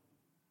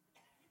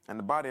 And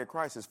the body of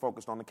Christ is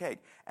focused on the cake.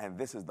 And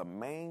this is the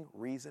main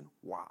reason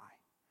why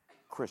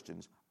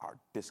Christians are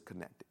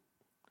disconnected.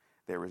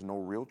 There is no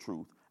real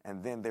truth.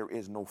 And then there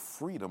is no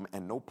freedom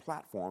and no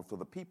platform for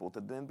the people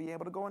to then be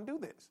able to go and do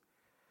this.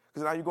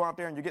 Because now you go out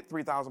there and you get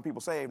 3,000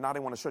 people saved. Now they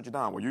want to shut you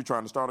down. Well, you're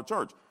trying to start a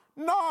church.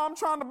 No, I'm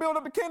trying to build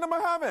up the kingdom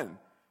of heaven.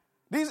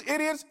 These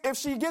idiots, if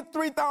she get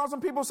 3,000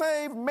 people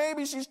saved,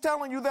 maybe she's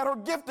telling you that her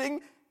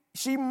gifting,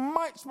 she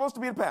might supposed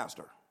to be a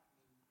pastor.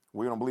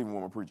 We don't believe in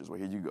women preachers. Well,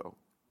 here you go.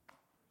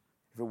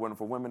 If it wasn't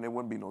for women, there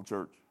wouldn't be no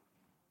church.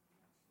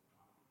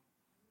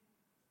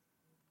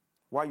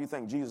 Why do you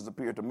think Jesus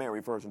appeared to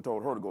Mary first and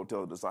told her to go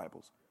tell the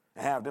disciples?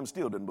 And half of them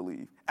still didn't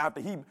believe.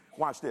 After he,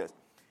 watch this,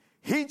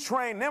 he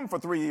trained them for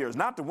 3 years,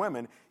 not the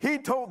women. He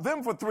told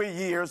them for 3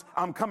 years,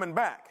 I'm coming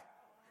back,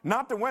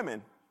 not the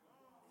women.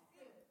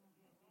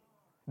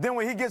 Then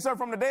when he gets up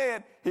from the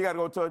dead, he got to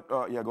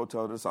go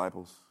tell the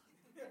disciples.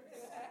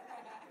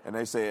 And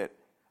they said,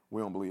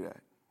 we don't believe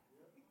that.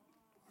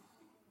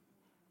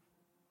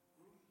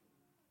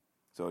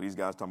 So these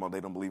guys talking about they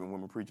don't believe in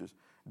women preachers.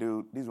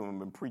 Dude, these women have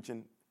been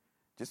preaching.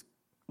 Just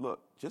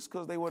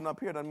because they wasn't up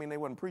here doesn't mean they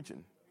wasn't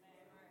preaching.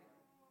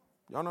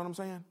 Y'all know what I'm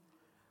saying?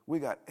 We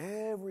got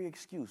every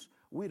excuse.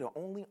 We the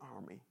only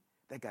army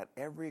that got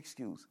every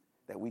excuse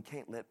that we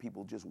can't let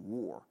people just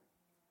war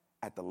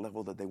at the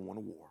level that they want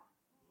to war.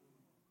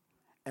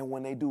 And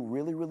when they do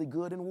really, really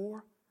good in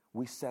war,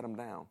 we set them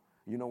down.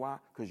 You know why?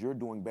 Because you're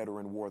doing better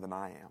in war than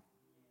I am.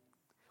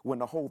 When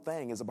the whole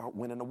thing is about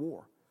winning a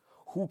war.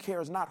 Who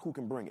cares not who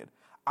can bring it?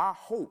 I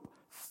hope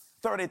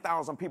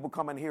 30,000 people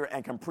come in here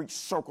and can preach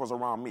circles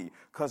around me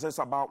because it's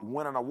about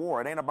winning a war.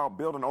 It ain't about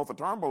building Otha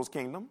Turnbow's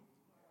kingdom.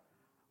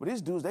 But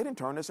these dudes, they didn't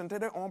turn this into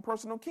their own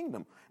personal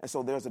kingdom. And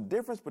so there's a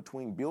difference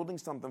between building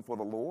something for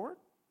the Lord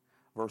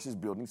versus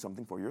building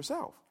something for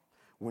yourself.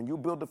 When you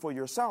build it for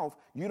yourself,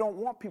 you don't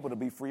want people to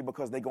be free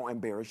because they're going to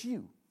embarrass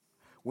you.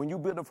 When you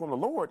build it for the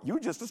Lord, you're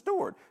just a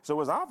steward.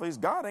 So it's obvious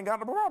God ain't got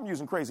no problem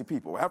using crazy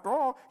people. After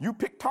all, you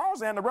picked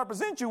Tarzan to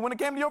represent you when it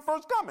came to your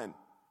first coming.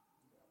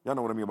 Y'all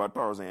know what I mean about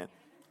Tarzan.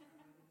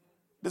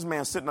 This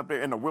man sitting up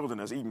there in the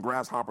wilderness eating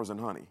grasshoppers and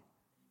honey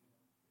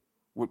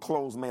with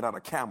clothes made out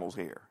of camel's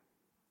hair.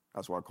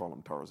 That's why I call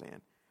him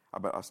Tarzan. I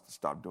bet I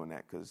stop doing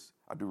that because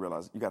I do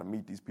realize you got to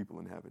meet these people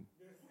in heaven.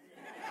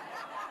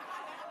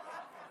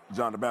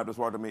 John the Baptist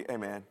walked to me, hey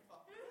man,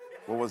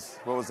 what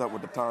was up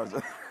with the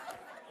Tarzan?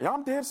 Yeah,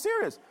 I'm dead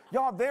serious.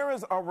 Y'all, there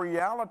is a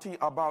reality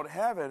about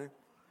heaven.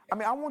 I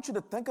mean, I want you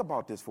to think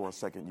about this for a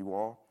second, you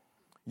all.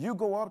 You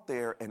go up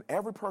there and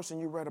every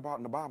person you read about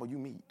in the Bible, you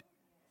meet.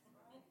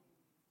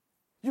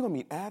 You're going to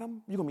meet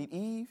Adam. You're going to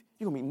meet Eve.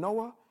 You're going to meet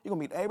Noah. You're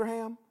going to meet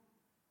Abraham.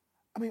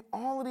 I mean,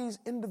 all of these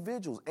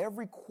individuals,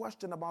 every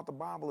question about the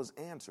Bible is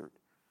answered.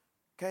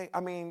 Okay? I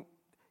mean,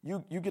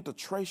 you get to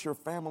trace your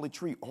family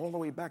tree all the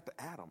way back to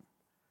Adam.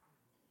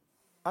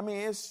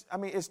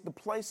 It's the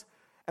place,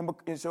 and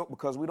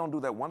because we don't do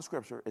that one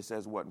scripture, it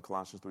says what in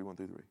Colossians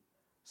 3:1-3?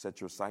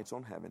 Set your sights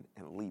on heaven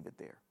and leave it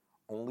there.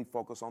 Only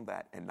focus on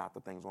that and not the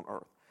things on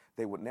earth.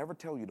 They would never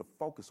tell you to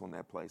focus on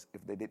that place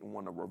if they didn't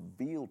want to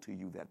reveal to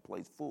you that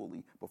place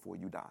fully before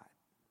you died.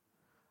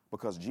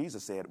 Because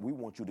Jesus said, we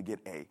want you to get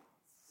a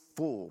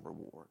full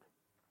reward.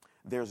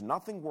 There's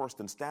nothing worse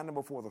than standing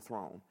before the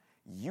throne.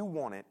 You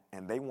want it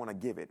and they want to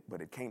give it, but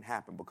it can't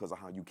happen because of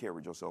how you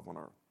carried yourself on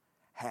earth.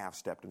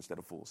 Half-stepped instead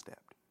of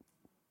full-stepped.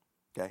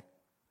 Okay?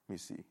 Let me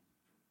see.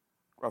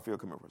 Raphael,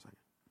 come here for a second.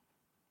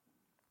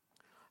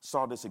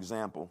 Saw this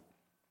example,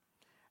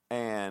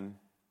 and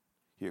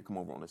here, come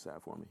over on this side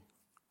for me.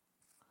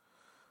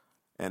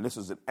 And this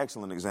is an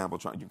excellent example.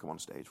 You can come on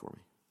the stage for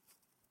me.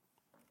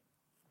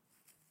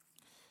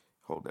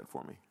 Hold that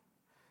for me.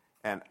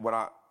 And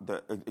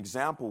the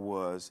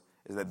example is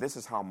that this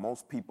is how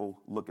most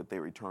people look at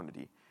their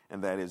eternity.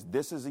 And that is,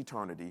 this is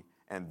eternity,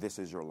 and this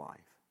is your life.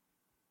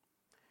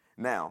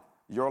 Now,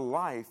 your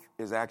life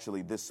is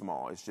actually this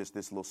small. It's just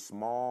this little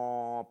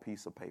small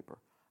piece of paper.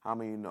 How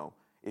many of you know?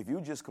 If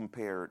you just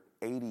compared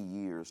 80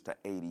 years to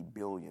 80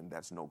 billion,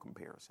 that's no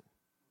comparison.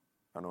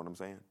 You know what I'm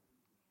saying?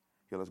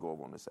 Here, let's go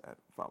over on this side.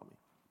 Follow me.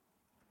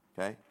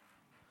 Okay?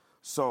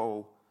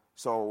 So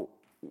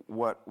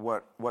what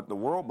the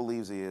world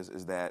believes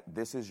is that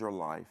this is your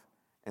life,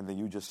 and then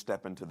you just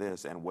step into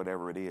this, and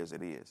whatever it is,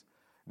 it is.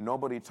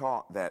 Nobody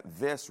taught that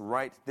this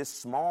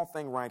small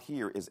thing right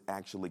here is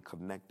actually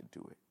connected to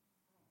it.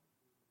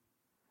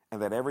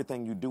 And that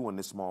everything you do in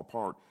this small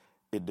part,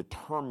 it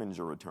determines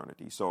your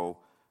eternity. So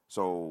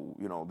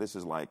this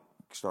is like,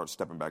 start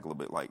stepping back a little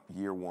bit, like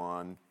year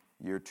 1,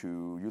 year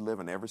 2, you're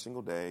living every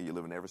single day, you're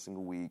living every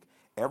single week.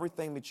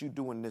 Everything that you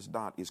do in this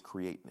dot is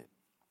creating it.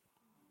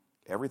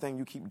 Everything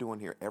you keep doing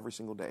here every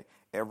single day,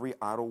 every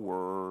idle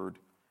word,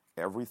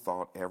 every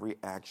thought, every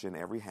action,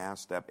 every half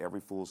step, every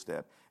full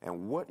step.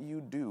 And what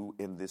you do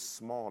in this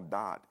small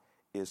dot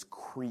is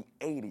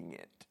creating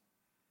it.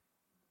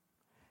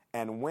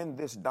 And when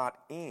this dot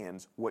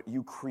ends, what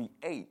you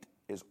create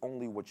is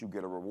only what you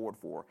get a reward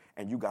for,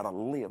 and you got to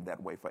live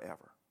that way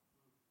forever.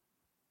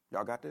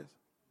 Y'all got this?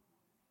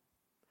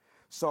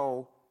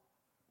 So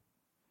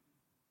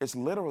It's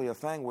literally a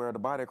thing where the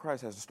body of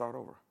Christ has to start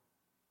over.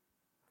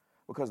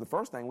 Because the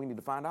first thing we need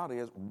to find out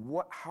is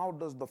how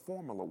does the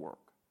formula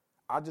work?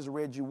 I just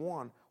read you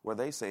one where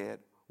they said,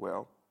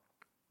 well,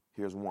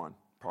 here's one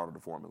part of the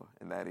formula,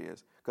 and that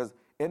is, because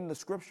in the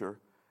scripture,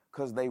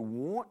 because they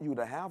want you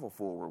to have a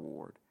full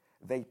reward,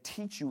 they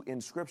teach you in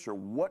scripture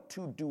what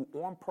to do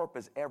on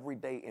purpose every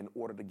day in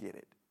order to get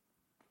it.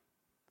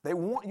 They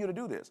want you to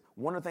do this.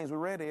 One of the things we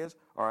read is,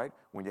 all right,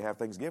 when you have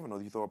Thanksgiving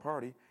or you throw a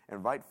party,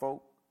 invite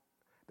folk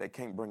that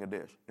can't bring a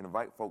dish.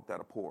 Invite folk that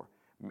are poor.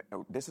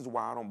 This is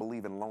why I don't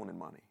believe in loaning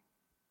money.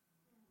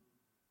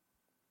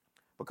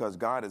 Because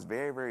God is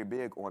very, very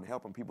big on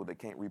helping people that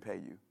can't repay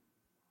you.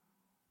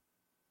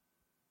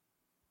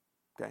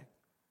 Okay?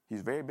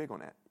 He's very big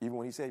on that. Even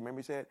when he said,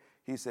 remember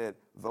he said,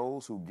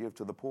 those who give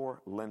to the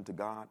poor lend to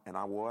God, and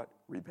I will what?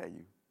 Repay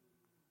you.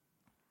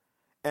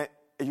 And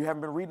you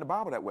haven't been reading the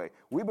Bible that way.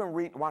 We've been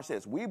reading, watch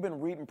this, we've been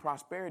reading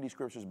prosperity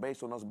scriptures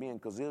based on us being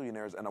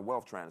gazillionaires and a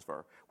wealth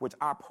transfer, which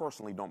I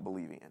personally don't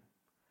believe in.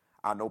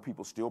 I know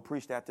people still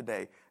preach that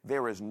today.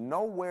 There is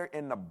nowhere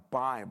in the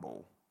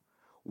Bible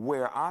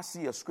where I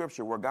see a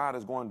scripture where God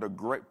is going to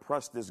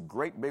press this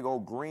great big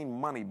old green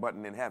money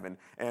button in heaven,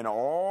 and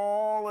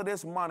all of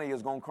this money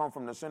is going to come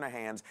from the sinner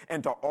hands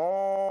into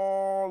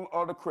all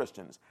of the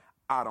Christians.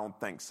 I don't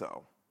think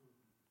so.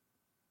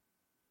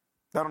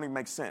 That don't even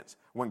make sense.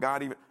 When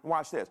God even,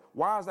 watch this.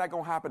 Why is that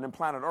going to happen in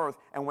planet Earth,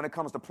 and when it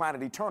comes to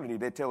planet eternity,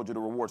 they tell you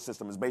the reward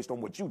system is based on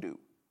what you do?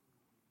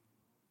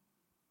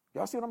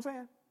 Y'all see what I'm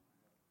saying?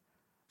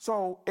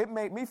 So it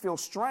made me feel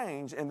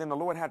strange, and then the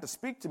Lord had to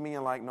speak to me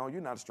and like, no, you're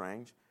not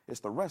strange.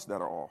 It's the rest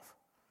that are off.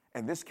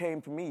 And this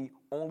came to me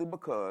only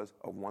because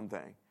of one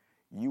thing.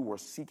 You were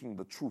seeking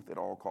the truth at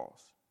all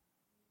costs.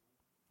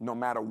 No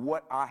matter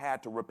what I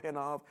had to repent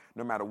of,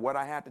 no matter what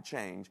I had to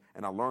change,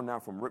 and I learned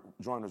that from Rick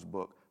Joyner's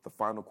book, The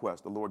Final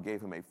Quest. The Lord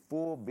gave him a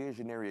full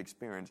visionary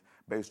experience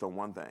based on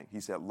one thing. He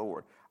said,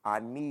 Lord, I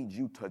need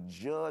you to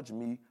judge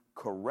me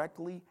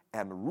correctly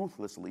and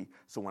ruthlessly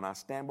so when I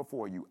stand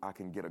before you, I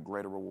can get a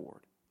greater reward.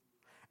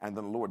 And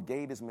then the Lord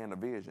gave this man a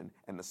vision,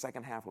 and the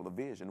second half of the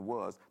vision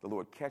was the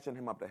Lord catching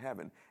him up to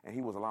heaven, and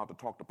he was allowed to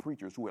talk to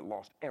preachers who had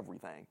lost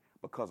everything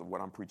because of what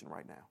I'm preaching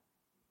right now.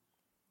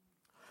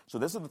 So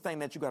this is the thing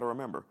that you got to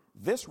remember.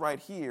 This right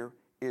here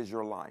is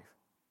your life.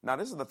 Now,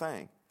 this is the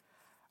thing.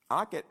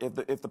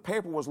 If the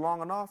paper was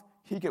long enough,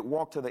 he could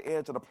walk to the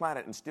edge of the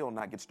planet and still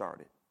not get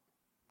started.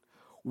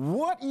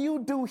 What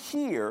you do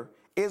here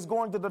is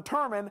going to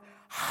determine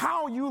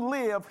how you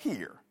live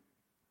here.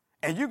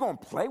 And you're going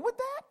to play with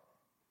that?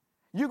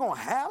 You're going to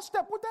half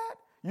step with that?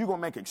 You're going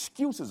to make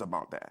excuses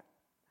about that?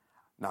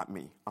 Not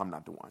me. I'm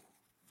not the one.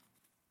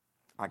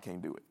 I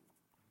can't do it.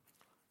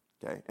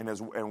 Okay?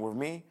 And with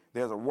me,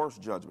 there's a worse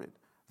judgment.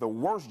 The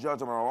worst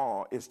judgment of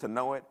all is to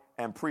know it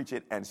and preach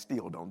it and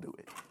still don't do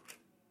it.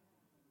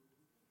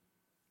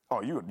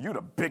 Oh, you're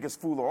the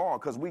biggest fool of all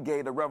because we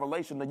gave the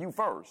revelation to you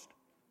first.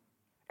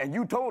 And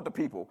you told the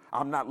people,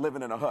 I'm not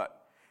living in a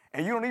hut.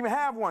 And you don't even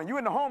have one. You're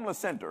in the homeless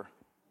center.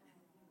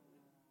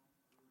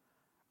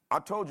 I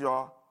told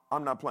y'all,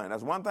 I'm not playing.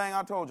 That's one thing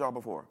I told y'all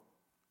before.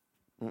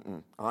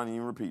 I ain't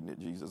even repeating it,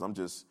 Jesus. I'm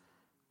just.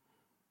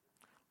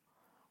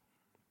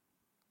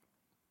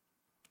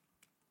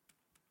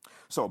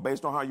 So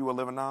based on how you are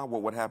living now,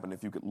 what would happen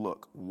if you could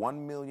look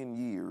 1 million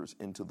years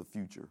into the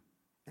future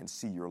and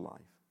see your life?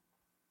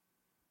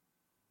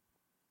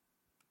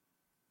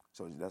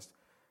 So that's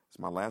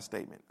my last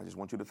statement. I just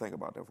want you to think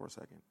about that for a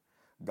second.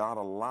 God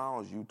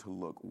allows you to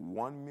look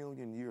 1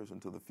 million years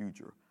into the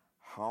future,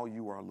 how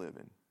you are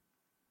living.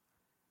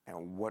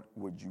 And what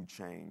would you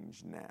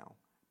change now?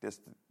 This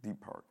is the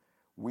deep part.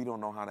 We don't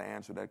know how to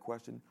answer that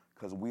question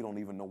because we don't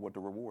even know what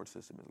the reward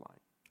system is like.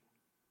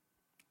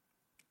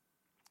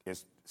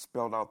 It's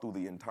spelled out through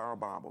the entire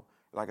Bible.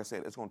 Like I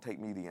said, it's going to take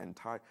me the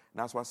entire. And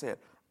that's why I said,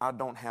 I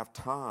don't have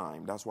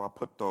time. That's why I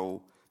put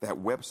that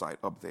website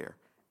up there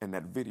in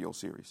that video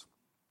series.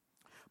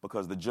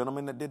 Because the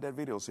gentleman that did that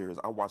video series,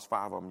 I watched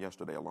 5 of them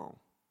yesterday alone.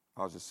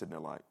 I was just sitting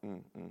there like,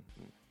 And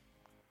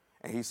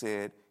he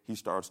said he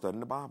started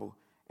studying the Bible.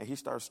 And he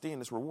started studying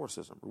this reward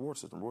system.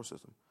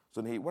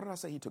 So then what did I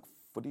say he took?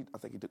 I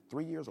think he took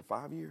 3 years or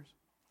 5 years.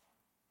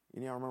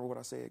 You know, I remember what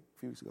I said a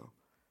few weeks ago.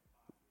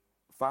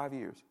 5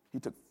 years. He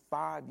took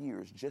 5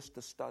 years just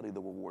to study the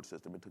reward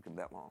system. It took him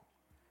that long.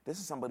 This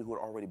is somebody who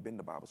had already been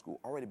to Bible school,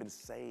 already been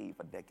saved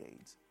for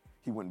decades.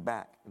 He went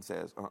back and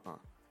says,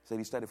 Said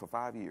he studied for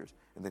 5 years.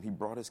 And then he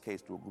brought his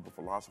case to a group of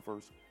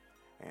philosophers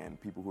and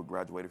people who had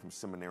graduated from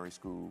seminary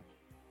school,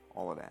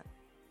 all of that.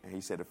 And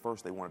he said at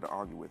first they wanted to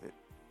argue with it.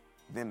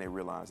 Then they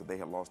realized that they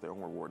had lost their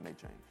own reward and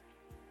they changed.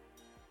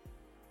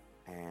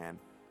 And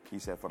he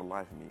said, for the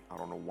life of me, I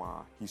don't know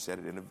why. He said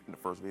it in the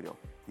first video.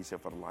 He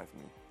said, for the life of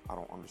me, I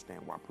don't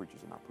understand why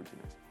preachers are not preaching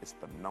this. It's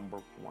the number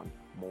one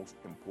most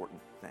important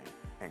thing.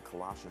 And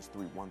Colossians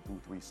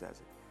 3:1-3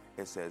 says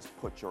it. It says,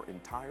 put your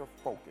entire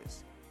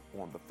focus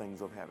on the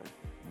things of heaven,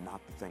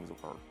 not the things of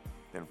earth.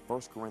 Then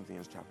 1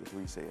 Corinthians chapter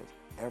 3 says,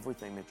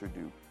 everything that you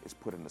do is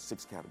put into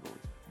 6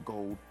 categories: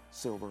 gold,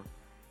 silver.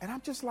 And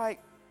I'm just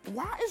like,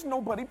 why is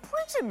nobody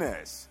preaching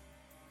this?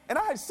 And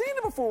I had seen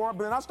it before,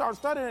 but then I started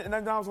studying it, and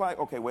then I was like,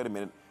 okay, wait a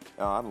minute.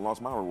 I done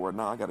lost my reward.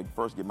 Now I got to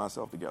first get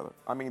myself together.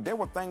 I mean, there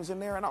were things in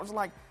there, and I was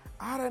like,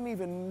 I didn't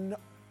even know.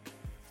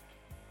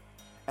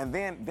 And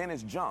then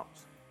it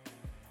jumps.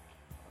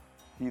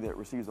 He that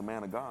receives a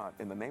man of God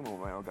in the name of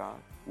a man of God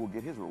will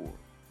get his reward.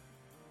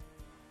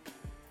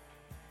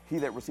 He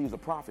that receives a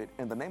prophet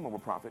in the name of a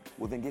prophet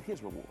will then get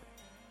his reward.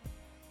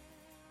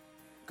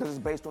 Because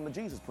it's based on the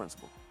Jesus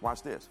principle.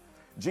 Watch this.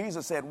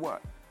 Jesus said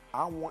what?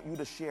 I want you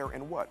to share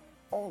in what?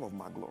 All of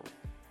my glory.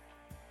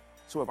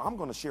 So if I'm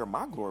going to share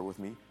my glory with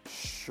me,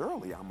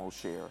 surely I'm going to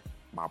share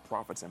my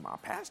prophets and my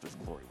pastor's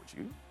glory with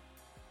you.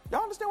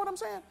 Y'all understand what I'm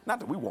saying? Not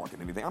that we walk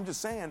in anything. I'm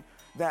just saying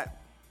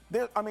that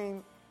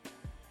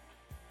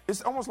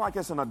it's almost like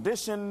it's an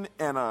addition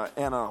and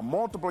a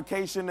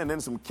multiplication and then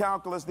some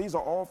calculus. These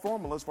are all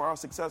formulas for our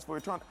successful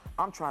return.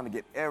 I'm trying to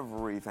get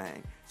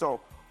everything.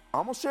 So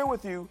I'm going to share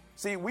with you.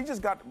 See, we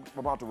just got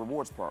about the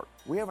rewards part.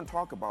 We haven't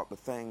talked about the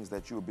things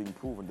that you are being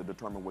proven to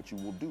determine what you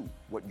will do,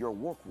 what your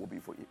work will be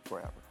for you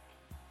forever.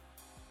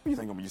 What do you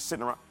think I'm going to be just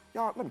sitting around?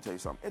 Y'all, let me tell you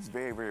something. It's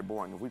very, very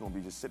boring if we're going to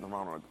be just sitting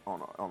around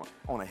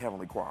on a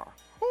heavenly choir.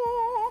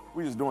 Oh,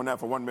 we're just doing that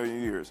for 1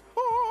 million years.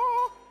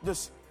 Oh,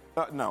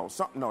 no,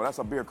 that's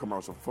a beer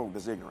commercial for folk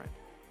that's ignorant.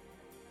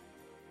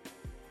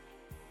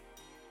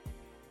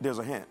 There's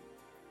a hint.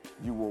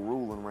 You will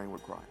rule and reign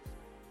with Christ.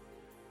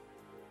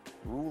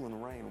 Rule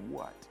and reign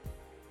what?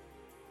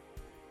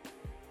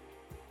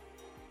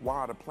 Why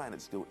are the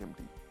planets still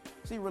empty?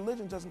 See,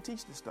 religion doesn't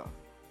teach this stuff.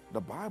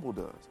 The Bible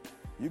does.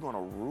 You're going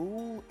to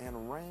rule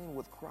and reign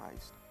with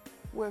Christ.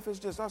 Well, if it's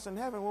just us in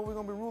heaven, what are we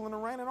going to be ruling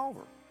and reigning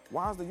over?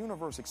 Why is the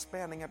universe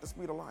expanding at the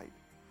speed of light?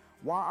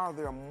 Why are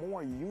there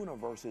more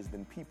universes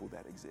than people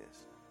that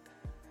exist?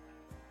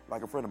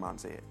 Like a friend of mine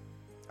said.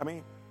 I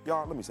mean,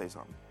 y'all, let me say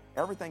something.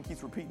 Everything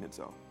keeps repeating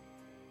itself.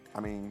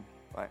 I mean,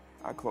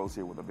 I close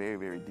here with a very,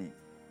 very deep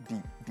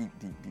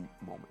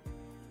moment.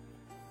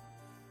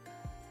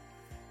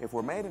 If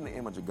we're made in the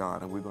image of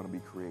God and we're going to be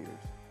creators,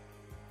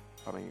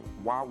 I mean,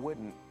 why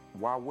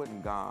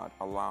wouldn't God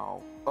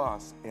allow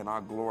us in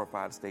our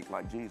glorified state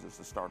like Jesus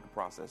to start the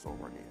process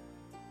over again?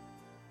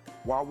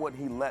 Why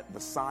wouldn't he let the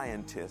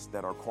scientists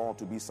that are called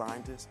to be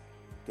scientists,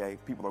 okay,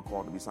 people are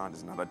called to be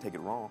scientists, not that I take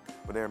it wrong,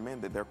 but there are men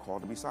that they're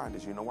called to be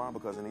scientists. You know why?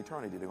 Because in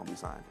eternity they're going to be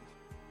scientists.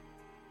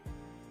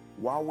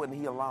 Why wouldn't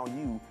he allow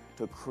you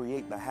to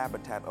create the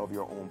habitat of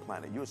your own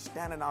planet? You're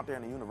standing out there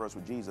in the universe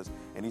with Jesus,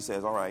 and he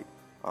says, all right,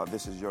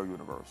 this is your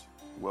universe.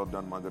 Well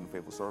done, my good and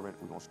faithful servant.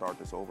 We're going to start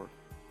this over.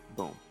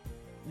 Boom.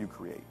 You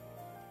create.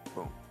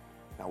 Boom.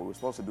 Now, we were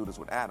supposed to do this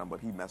with Adam, but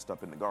he messed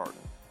up in the garden.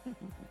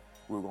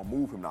 We were going to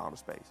move him to outer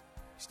space.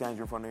 He stands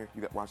you in front of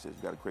there. Watch this.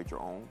 You got to create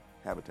your own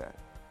habitat,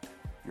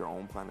 your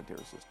own planetary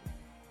system,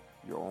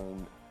 your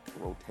own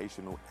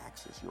rotational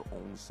axis, your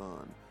own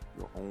sun,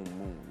 your own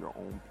moon, your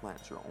own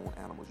plants, your own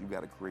animals. You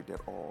got to create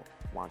that all.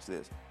 Watch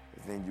this.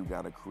 Then you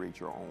got to create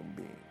your own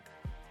being.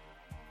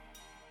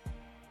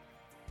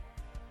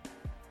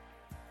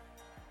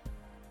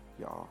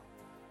 Y'all,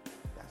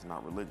 that's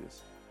not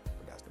religious,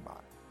 but that's the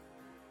Bible.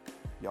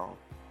 Y'all,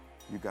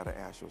 you got to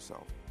ask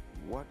yourself,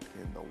 what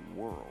in the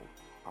world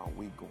are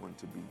we going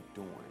to be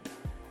doing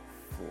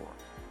for